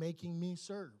 they're making me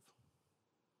serve.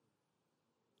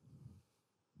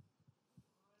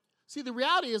 See, the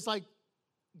reality is like,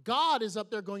 God is up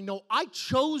there going, no, I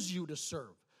chose you to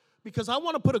serve because I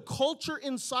want to put a culture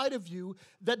inside of you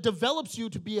that develops you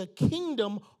to be a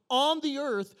kingdom on the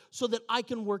earth so that I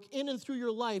can work in and through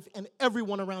your life and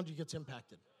everyone around you gets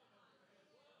impacted.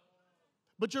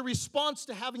 But your response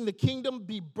to having the kingdom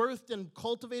be birthed and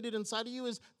cultivated inside of you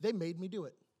is, they made me do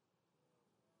it.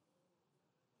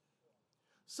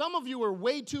 Some of you are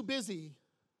way too busy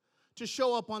to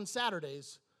show up on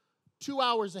Saturdays 2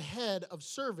 hours ahead of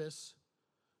service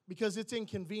because it's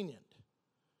inconvenient.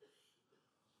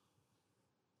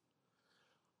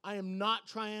 I am not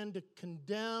trying to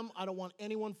condemn. I don't want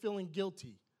anyone feeling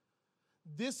guilty.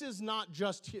 This is not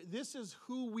just here. This is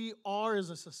who we are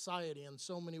as a society in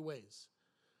so many ways.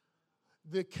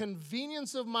 The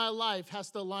convenience of my life has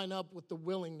to line up with the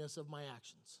willingness of my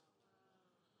actions.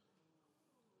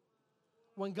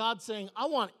 When God's saying, I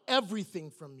want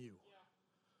everything from you.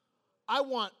 I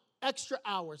want extra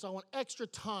hours. I want extra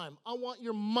time. I want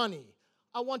your money.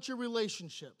 I want your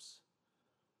relationships.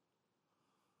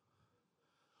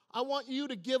 I want you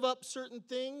to give up certain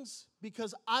things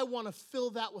because I want to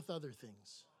fill that with other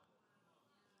things.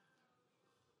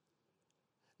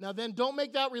 Now then, don't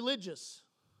make that religious.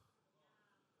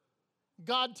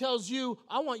 God tells you,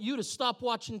 I want you to stop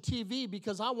watching TV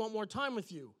because I want more time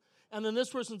with you. And then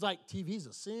this person's like, TV's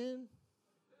a sin?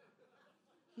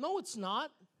 No, it's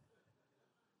not.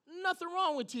 Nothing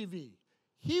wrong with TV.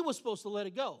 He was supposed to let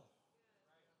it go.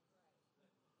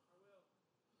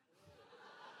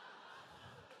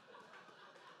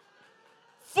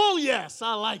 Full yes,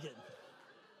 I like it.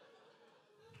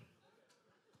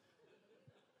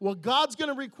 What God's going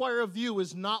to require of you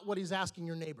is not what he's asking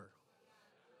your neighbor.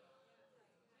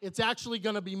 It's actually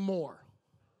going to be more.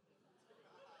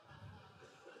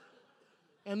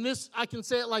 And this, I can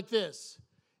say it like this.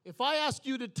 If I ask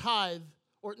you to tithe,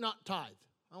 or not tithe,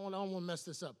 I don't want to mess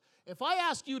this up. If I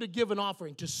ask you to give an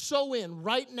offering, to sow in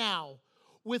right now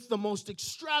with the most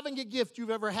extravagant gift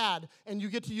you've ever had, and you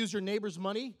get to use your neighbor's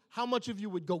money, how much of you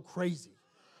would go crazy?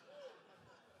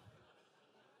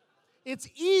 It's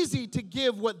easy to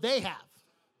give what they have.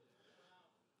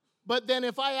 But then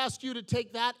if I ask you to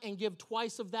take that and give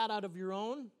twice of that out of your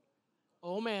own,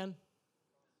 oh man,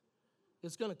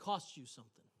 it's going to cost you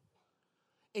something.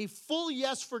 A full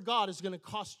yes for God is going to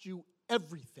cost you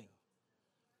everything.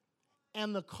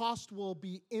 And the cost will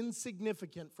be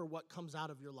insignificant for what comes out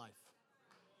of your life.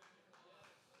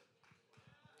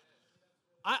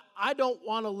 I don't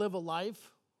want to live a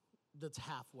life that's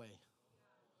halfway.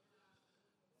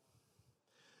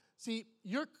 See,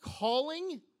 your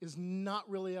calling is not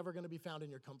really ever going to be found in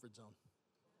your comfort zone.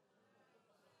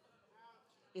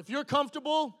 If you're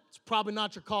comfortable, it's probably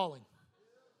not your calling.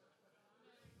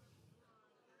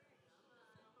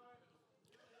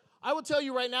 I will tell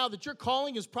you right now that your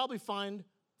calling is probably found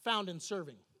in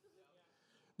serving.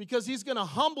 Because he's going to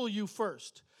humble you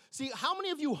first. See, how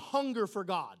many of you hunger for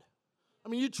God? I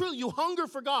mean, you hunger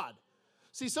for God.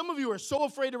 See, some of you are so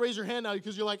afraid to raise your hand now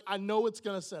because you're like, I know it's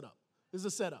going to set up. This is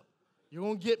a setup. You're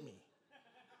going to get me.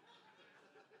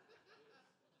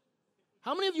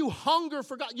 How many of you hunger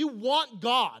for God? You want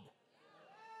God.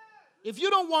 If you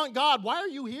don't want God, why are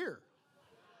you here?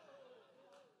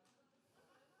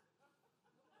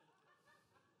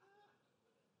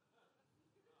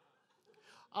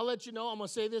 I'll let you know, I'm going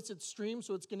to say this, it's streamed,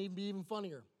 so it's going to be even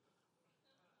funnier.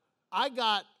 I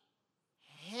got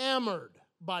hammered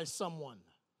by someone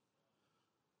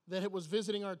that was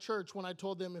visiting our church when I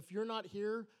told them, if you're not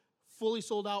here, fully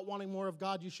sold out, wanting more of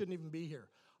God, you shouldn't even be here.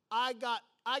 I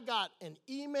got an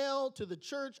email to the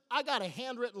church. I got a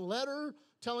handwritten letter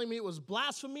telling me it was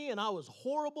blasphemy and I was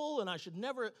horrible and I should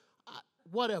never,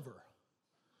 whatever.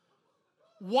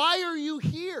 Why are you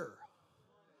here?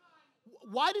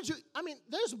 Why did you,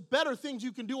 there's better things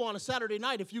you can do on a Saturday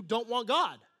night if you don't want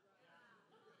God.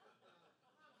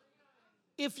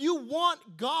 If you want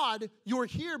God, you're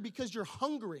here because you're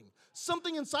hungering.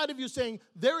 Something inside of you saying,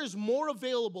 there is more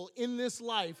available in this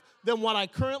life than what I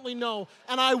currently know,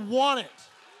 and I want it.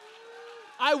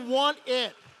 I want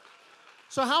it.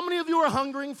 So how many of you are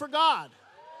hungering for God?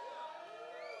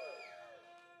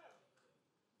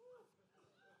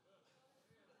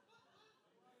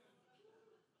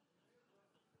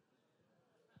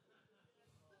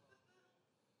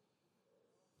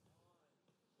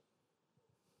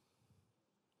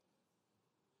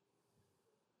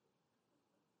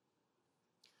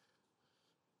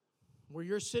 Where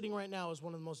you're sitting right now is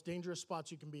one of the most dangerous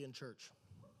spots you can be in church.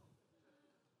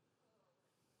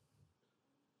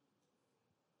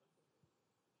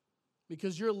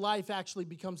 Because your life actually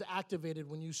becomes activated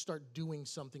when you start doing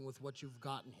something with what you've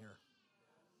gotten here.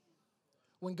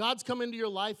 When God's come into your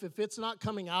life, if it's not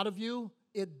coming out of you,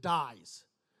 it dies.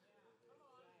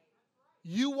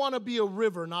 You want to be a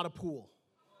river, not a pool.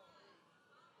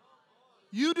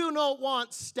 You do not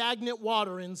want stagnant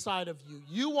water inside of you.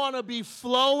 You want to be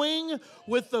flowing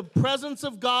with the presence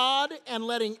of God and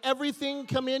letting everything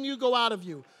come in you go out of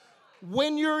you.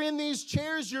 When you're in these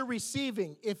chairs, you're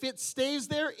receiving. If it stays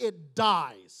there, it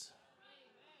dies.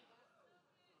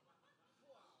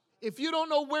 If you don't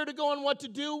know where to go and what to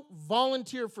do,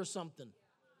 volunteer for something.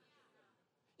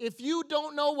 If you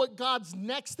don't know what God's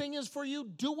next thing is for you,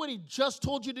 do what he just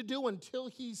told you to do until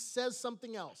he says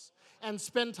something else. And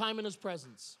spend time in his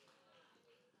presence.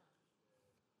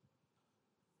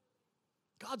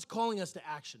 God's calling us to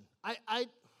action.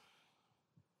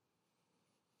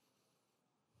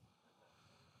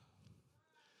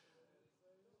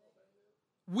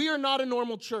 We are not a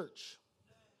normal church.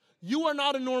 You are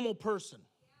not a normal person.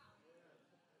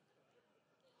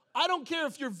 I don't care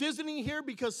if you're visiting here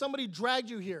because somebody dragged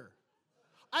you here.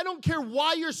 I don't care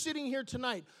why you're sitting here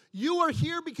tonight. You are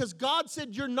here because God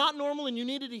said you're not normal and you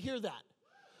needed to hear that.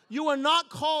 You are not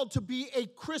called to be a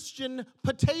Christian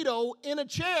potato in a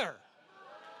chair.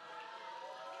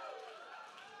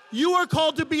 You are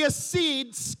called to be a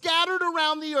seed scattered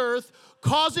around the earth,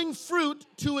 causing fruit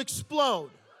to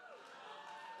explode.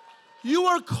 You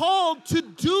are called to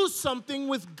do something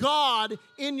with God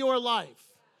in your life.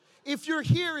 If you're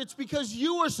here, it's because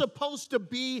you are supposed to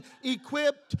be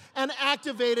equipped and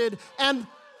activated and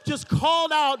just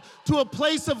called out to a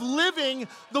place of living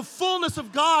the fullness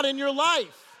of God in your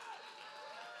life.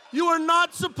 You are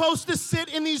not supposed to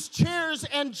sit in these chairs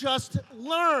and just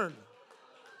learn.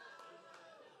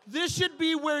 This should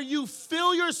be where you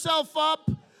fill yourself up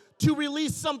to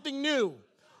release something new.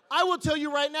 I will tell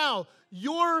you right now,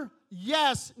 your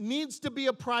yes needs to be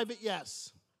a private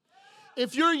yes.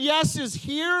 If your yes is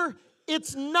here,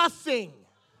 it's nothing.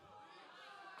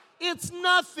 It's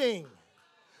nothing.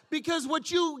 Because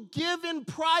what you give in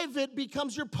private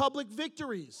becomes your public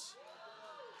victories.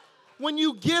 When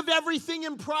you give everything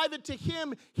in private to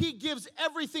him, he gives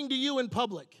everything to you in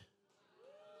public.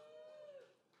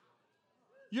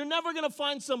 You're never going to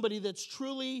find somebody that's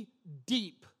truly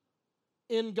deep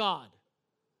in God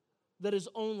that is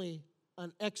only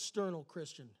an external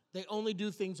Christian. They only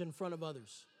do things in front of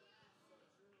others.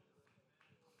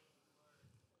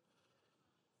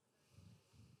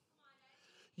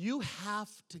 You have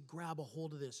to grab a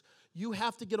hold of this. You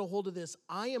have to get a hold of this.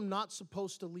 I am not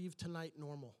supposed to leave tonight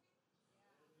normal.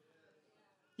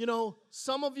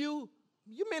 Some of you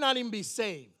may not even be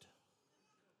saved.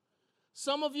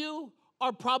 Some of you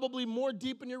are probably more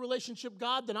deep in your relationship with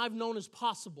God than I've known as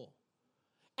possible.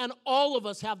 And all of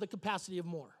us have the capacity of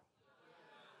more.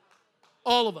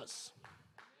 All of us.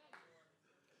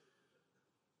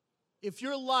 If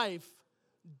your life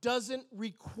doesn't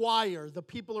require the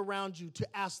people around you to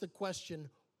ask the question,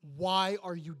 why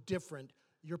are you different?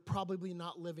 You're probably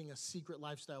not living a secret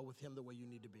lifestyle with Him the way you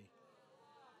need to be.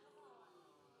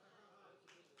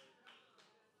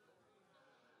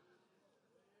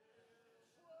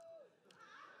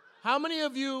 How many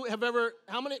of you have ever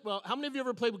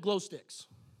played with glow sticks?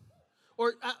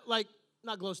 Or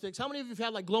not glow sticks. How many of you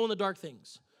have had glow in the dark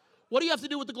things? What do you have to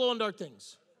do with the glow in the dark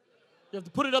things? You have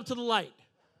to put it up to the light.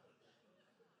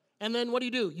 And then what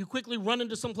do? You quickly run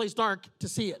into someplace dark to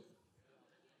see it.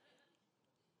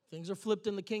 Things are flipped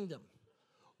in the kingdom.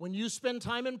 When you spend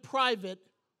time in private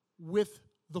with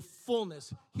the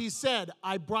fullness, He said,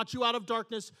 I brought you out of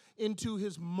darkness into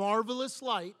His marvelous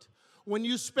light. When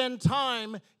you spend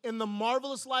time in the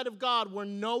marvelous light of God where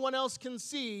no one else can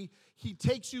see, He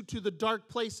takes you to the dark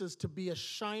places to be a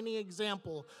shining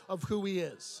example of who He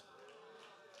is.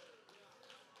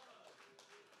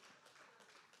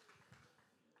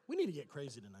 We need to get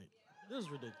crazy tonight. This is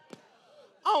ridiculous.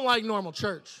 I don't like normal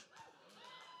church.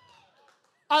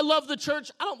 I love the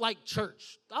church. I don't like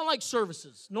church. I don't like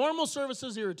services. Normal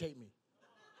services irritate me.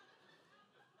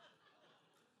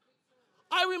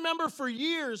 I remember for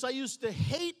years I used to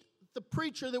hate the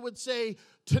preacher that would say,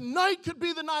 tonight could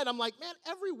be the night. I'm like, man,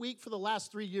 every week for the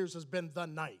last 3 years has been the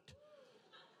night.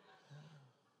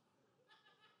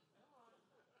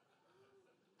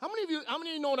 How many of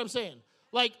you know what I'm saying?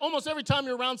 Almost every time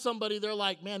you're around somebody, they're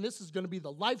like, man, this is going to be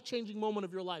the life-changing moment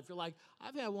of your life. You're like,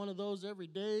 I've had one of those every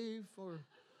day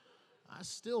I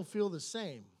still feel the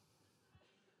same.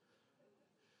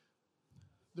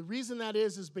 The reason that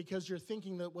is because you're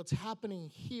thinking that what's happening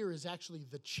here is actually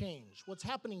the change. What's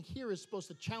happening here is supposed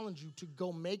to challenge you to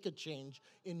go make a change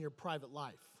in your private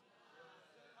life.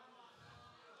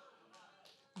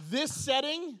 This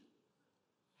setting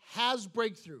has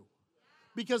breakthrough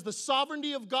because the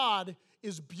sovereignty of God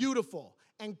is beautiful.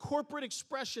 And corporate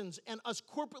expressions and us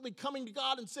corporately coming to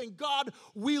God and saying, God,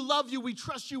 we love you, we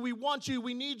trust you, we want you,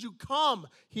 we need you, come.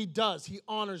 He does. He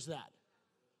honors that.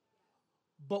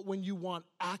 But when you want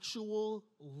actual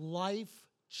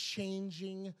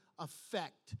life-changing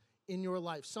effect in your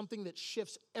life, something that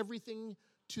shifts everything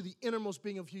to the innermost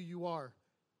being of who you are,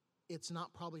 it's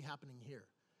not probably happening here.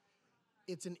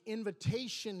 It's an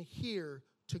invitation here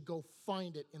to go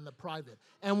find it in the private.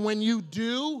 And when you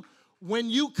do, when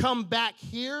you come back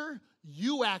here,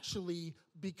 you actually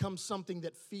become something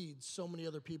that feeds so many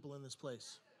other people in this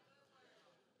place.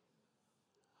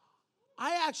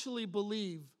 I actually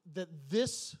believe that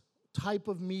this type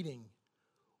of meeting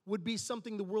would be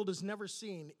something the world has never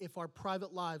seen if our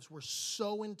private lives were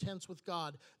so intense with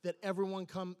God that everyone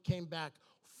came back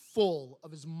full of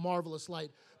His marvelous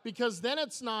light. Because then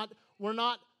we're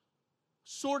not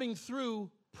sorting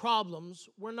through problems.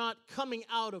 We're not coming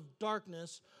out of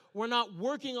darkness. We're not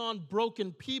working on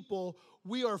broken people.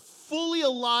 We are fully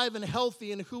alive and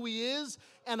healthy in who He is.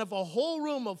 And if a whole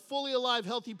room of fully alive,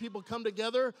 healthy people come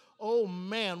together, oh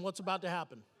man, what's about to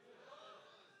happen?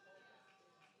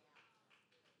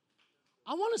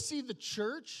 I want to see the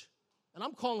church, and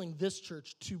I'm calling this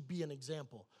church to be an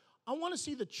example. I want to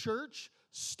see the church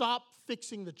stop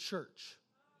fixing the church.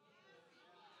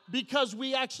 Because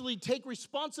we actually take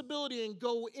responsibility and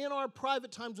go in our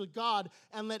private times with God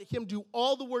and let Him do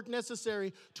all the work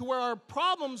necessary to where our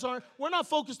problems are. We're not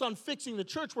focused on fixing the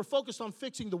church. We're focused on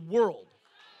fixing the world.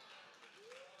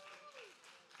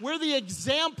 We're the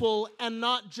example and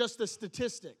not just the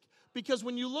statistic. Because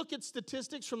when you look at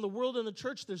statistics from the world and the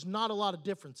church, there's not a lot of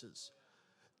differences.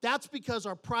 That's because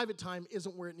our private time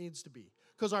isn't where it needs to be.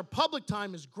 Because our public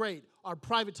time is great. Our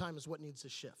private time is what needs to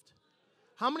shift.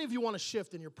 How many of you want to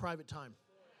shift in your private time?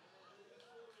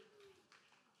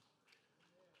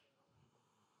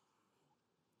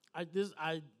 This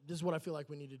is what I feel like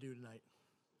we need to do tonight.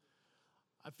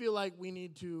 I feel like we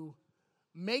need to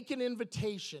make an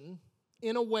invitation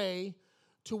in a way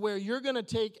to where you're going to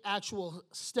take actual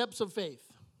steps of faith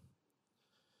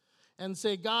and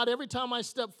say, God, every time I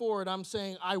step forward, I'm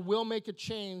saying I will make a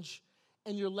change,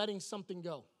 and you're letting something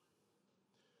go.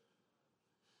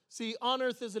 See, on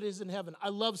earth as it is in heaven. I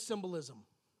love symbolism.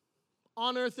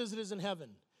 On earth as it is in heaven.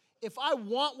 If I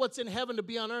want what's in heaven to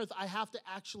be on earth, I have to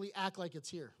actually act like it's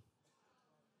here.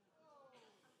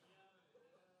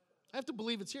 I have to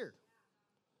believe it's here.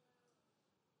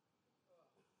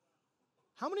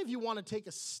 How many of you want to take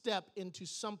a step into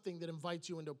something that invites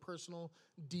you into a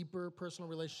deeper personal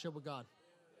relationship with God?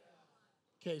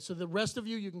 Okay, so the rest of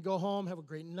you, you can go home, have a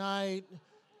great night,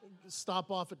 stop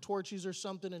off at Torchy's or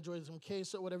something, enjoy some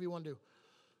queso, whatever you want to do.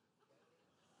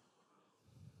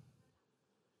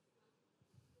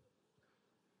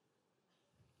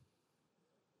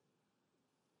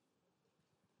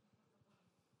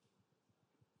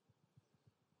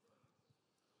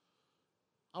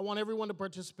 I want everyone to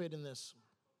participate in this,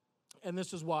 and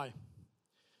this is why.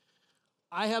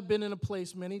 I have been in a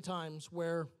place many times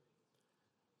where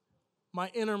my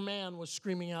inner man was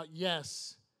screaming out,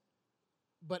 yes,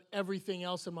 but everything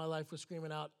else in my life was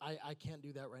screaming out, I can't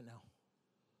do that right now.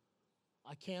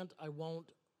 I can't, I won't,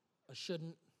 I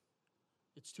shouldn't,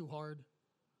 it's too hard.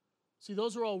 See,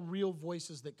 those are all real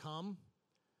voices that come.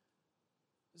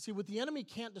 See, what the enemy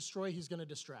can't destroy, he's going to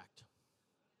distract.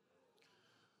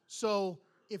 So,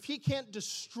 if he can't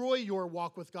destroy your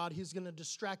walk with God, he's going to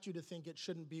distract you to think it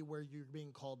shouldn't be where you're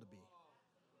being called to be.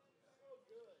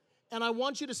 And I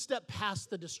want you to step past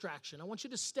the distraction. I want you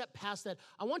to step past that.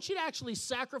 I want you to actually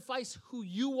sacrifice who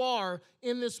you are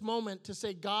in this moment to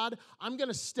say, God, I'm going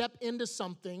to step into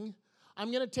something. I'm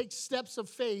going to take steps of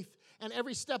faith. And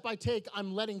every step I take,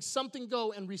 I'm letting something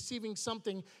go and receiving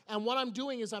something. And what I'm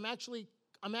doing is I'm actually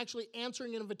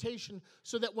answering an invitation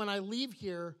so that when I leave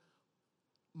here,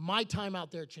 my time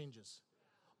out there changes.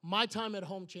 My time at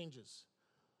home changes.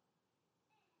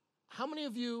 How many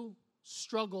of you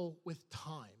struggle with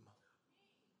time?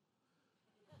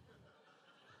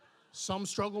 Some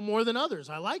struggle more than others.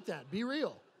 I like that. Be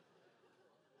real.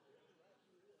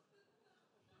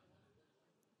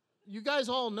 You guys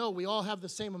all know we all have the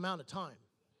same amount of time.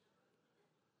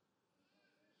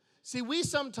 See, we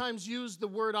sometimes use the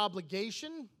word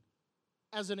obligation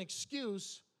as an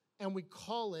excuse, and we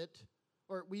call it,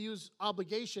 or we use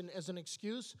obligation as an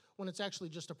excuse when it's actually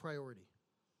just a priority.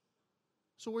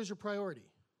 So where's your priority?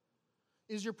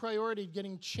 Is your priority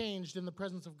getting changed in the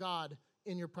presence of God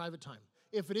in your private time?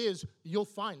 If it is, you'll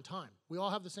find time. We all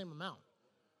have the same amount.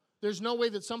 There's no way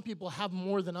that some people have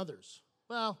more than others.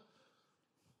 Well,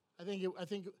 I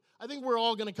think we're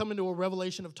all going to come into a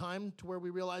revelation of time to where we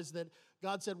realize that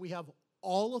God said we have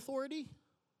all authority.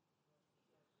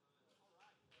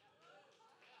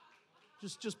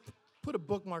 Just put a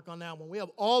bookmark on that one. We have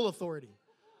all authority.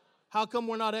 How come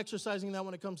we're not exercising that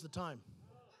when it comes to time?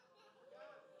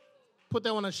 Put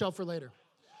that one on a shelf for later.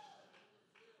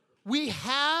 We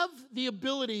have the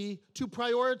ability to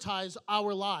prioritize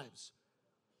our lives.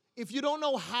 If you don't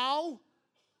know how,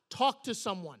 talk to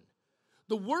someone.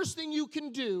 The worst thing you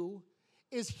can do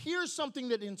is hear something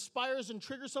that inspires and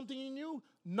triggers something in you,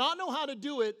 not know how to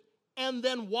do it, and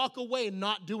then walk away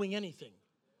not doing anything.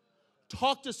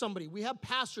 Talk to somebody. We have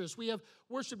pastors. We have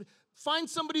worship. Find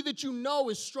somebody that you know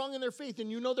is strong in their faith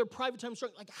and you know their private time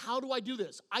strong. Like, how do I do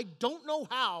this? I don't know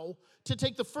how to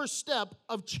take the first step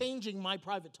of changing my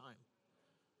private time.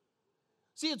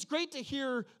 See, it's great to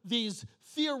hear these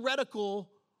theoretical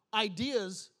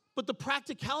ideas, but the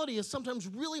practicality is sometimes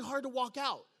really hard to walk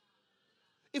out.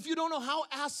 If you don't know how,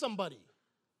 ask somebody.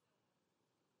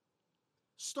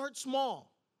 Start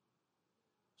small.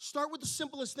 Start with the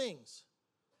simplest things.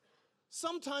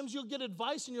 Sometimes you'll get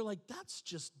advice and you're like, that's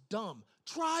just dumb.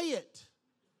 Try it.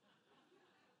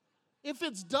 If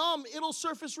it's dumb, it'll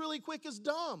surface really quick as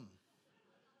dumb.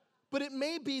 But it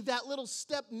may be that little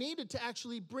step needed to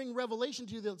actually bring revelation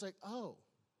to you that's like, oh,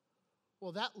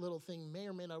 well, that little thing may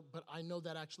or may not, but I know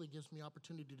that actually gives me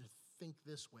opportunity to think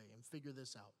this way and figure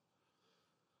this out.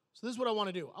 So this is what I want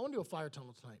to do. I want to do a fire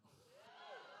tunnel tonight.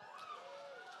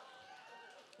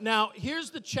 Now, here's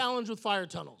the challenge with fire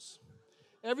tunnels.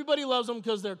 Everybody loves them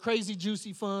because they're crazy,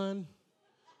 juicy, fun.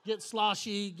 Get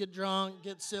sloshy, get drunk,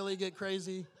 get silly, get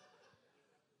crazy.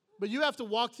 But you have to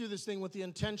walk through this thing with the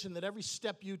intention that every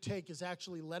step you take is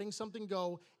actually letting something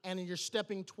go and you're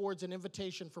stepping towards an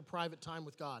invitation for private time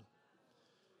with God.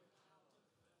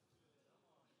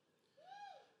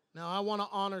 Now, I want to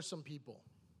honor some people.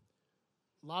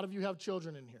 A lot of you have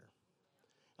children in here.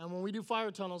 And when we do fire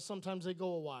tunnels, sometimes they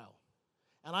go a while.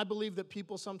 And I believe that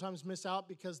people sometimes miss out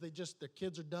because their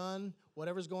kids are done,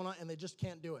 whatever's going on, and they just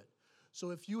can't do it.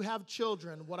 So if you have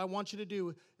children, what I want you to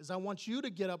do is I want you to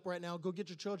get up right now, go get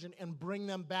your children, and bring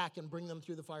them back and bring them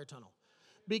through the fire tunnel.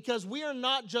 Because we are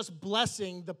not just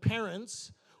blessing the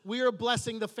parents, we are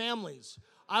blessing the families.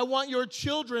 I want your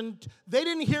children, they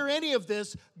didn't hear any of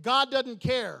this, God doesn't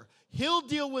care. He'll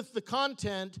deal with the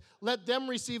content, let them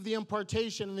receive the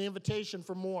impartation and the invitation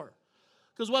for more.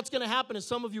 Because what's going to happen is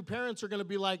some of you parents are going to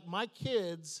be like, my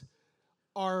kids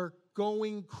are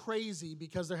going crazy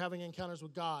because they're having encounters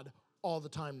with God all the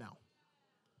time now.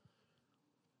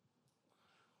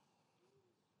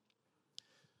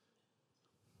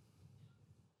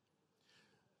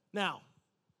 Now,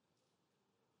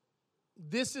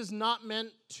 this is not meant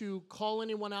to call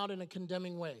anyone out in a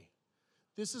condemning way.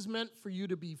 This is meant for you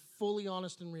to be fully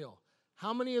honest and real.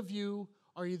 How many of you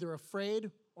are either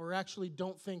afraid or actually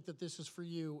don't think that this is for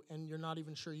you and you're not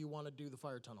even sure you want to do the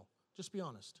fire tunnel? Just be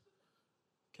honest.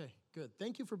 Okay, good.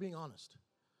 Thank you for being honest.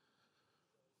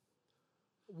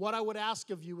 What I would ask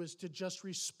of you is to just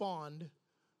respond,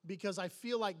 because I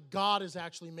feel like God is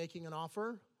actually making an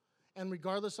offer, and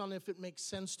regardless on if it makes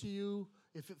sense to you,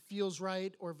 if it feels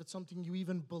right, or if it's something you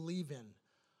even believe in,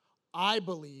 I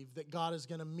believe that God is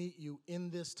going to meet you in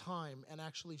this time and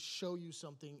actually show you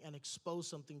something and expose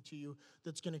something to you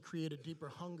that's going to create a deeper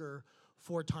hunger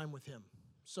for time with Him.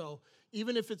 So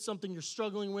even if it's something you're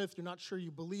struggling with, you're not sure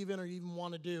you believe in or even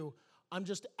want to do, I'm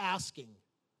just asking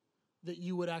that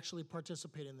you would actually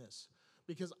participate in this,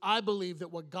 because I believe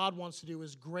that what God wants to do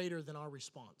is greater than our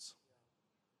response.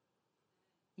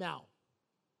 Now,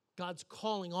 God's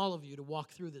calling all of you to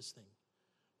walk through this thing.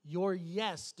 Your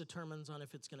yes determines on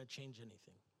if it's going to change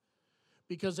anything.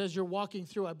 Because as you're walking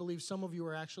through, I believe some of you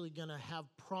are actually going to have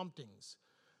promptings.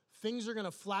 Things are going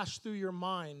to flash through your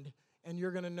mind, and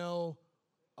you're going to know,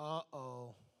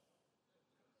 uh-oh,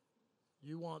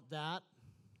 you want that?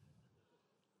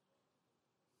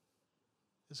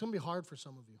 It's going to be hard for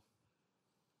some of you.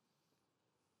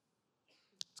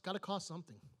 It's got to cost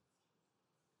something.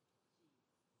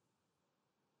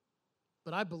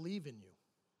 But I believe in you.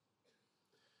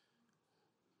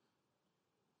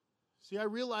 See, I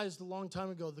realized a long time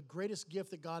ago the greatest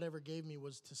gift that God ever gave me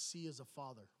was to see as a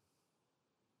father.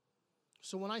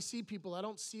 So when I see people, I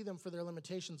don't see them for their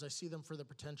limitations. I see them for their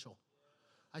potential.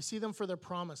 I see them for their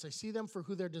promise. I see them for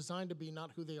who they're designed to be,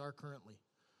 not who they are currently.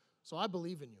 So I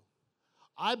believe in you.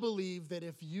 I believe that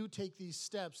if you take these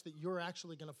steps, that you're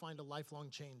actually going to find a lifelong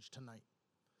change tonight.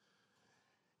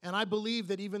 And I believe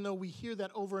that even though we hear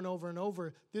that over and over and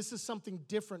over, this is something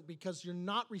different, because you're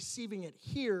not receiving it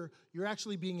here. You're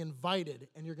actually being invited,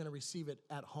 and you're going to receive it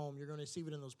at home. You're going to receive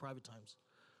it in those private times.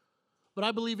 But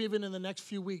I believe even in the next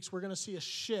few weeks, we're going to see a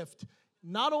shift,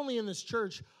 not only in this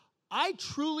church. I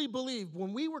truly believe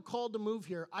when we were called to move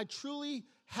here, I truly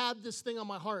had this thing on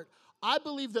my heart. I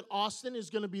believe that Austin is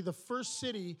going to be the first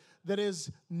city that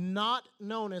is not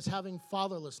known as having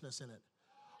fatherlessness in it.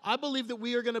 I believe that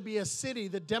we are going to be a city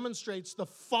that demonstrates the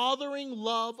fathering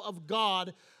love of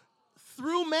God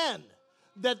through men.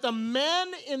 That the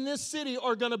men in this city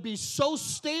are going to be so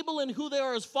stable in who they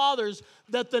are as fathers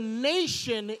that the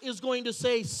nation is going to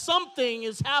say something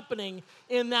is happening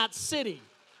in that city.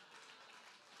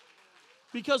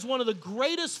 Because one of the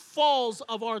greatest falls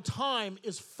of our time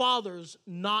is fathers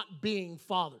not being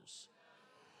fathers.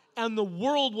 And the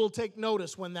world will take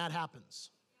notice when that happens.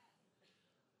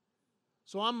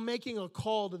 So I'm making a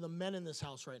call to the men in this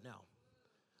house right now.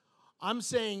 I'm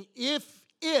saying if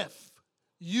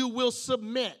you will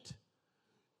submit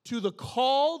to the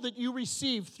call that you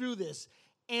receive through this,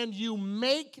 and you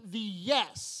make the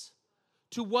yes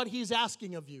to what He's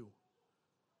asking of you,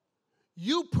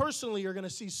 you personally are going to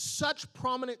see such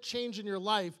prominent change in your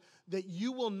life that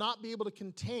you will not be able to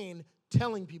contain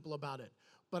telling people about it.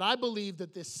 But I believe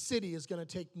that this city is going to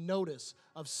take notice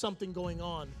of something going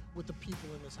on with the people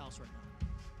in this house right now.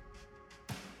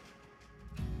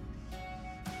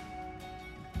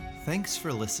 Thanks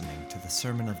for listening to the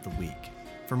Sermon of the Week.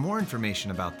 For more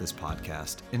information about this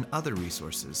podcast and other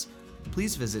resources,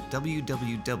 please visit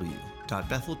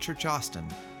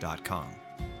www.bethelchurchaustin.com.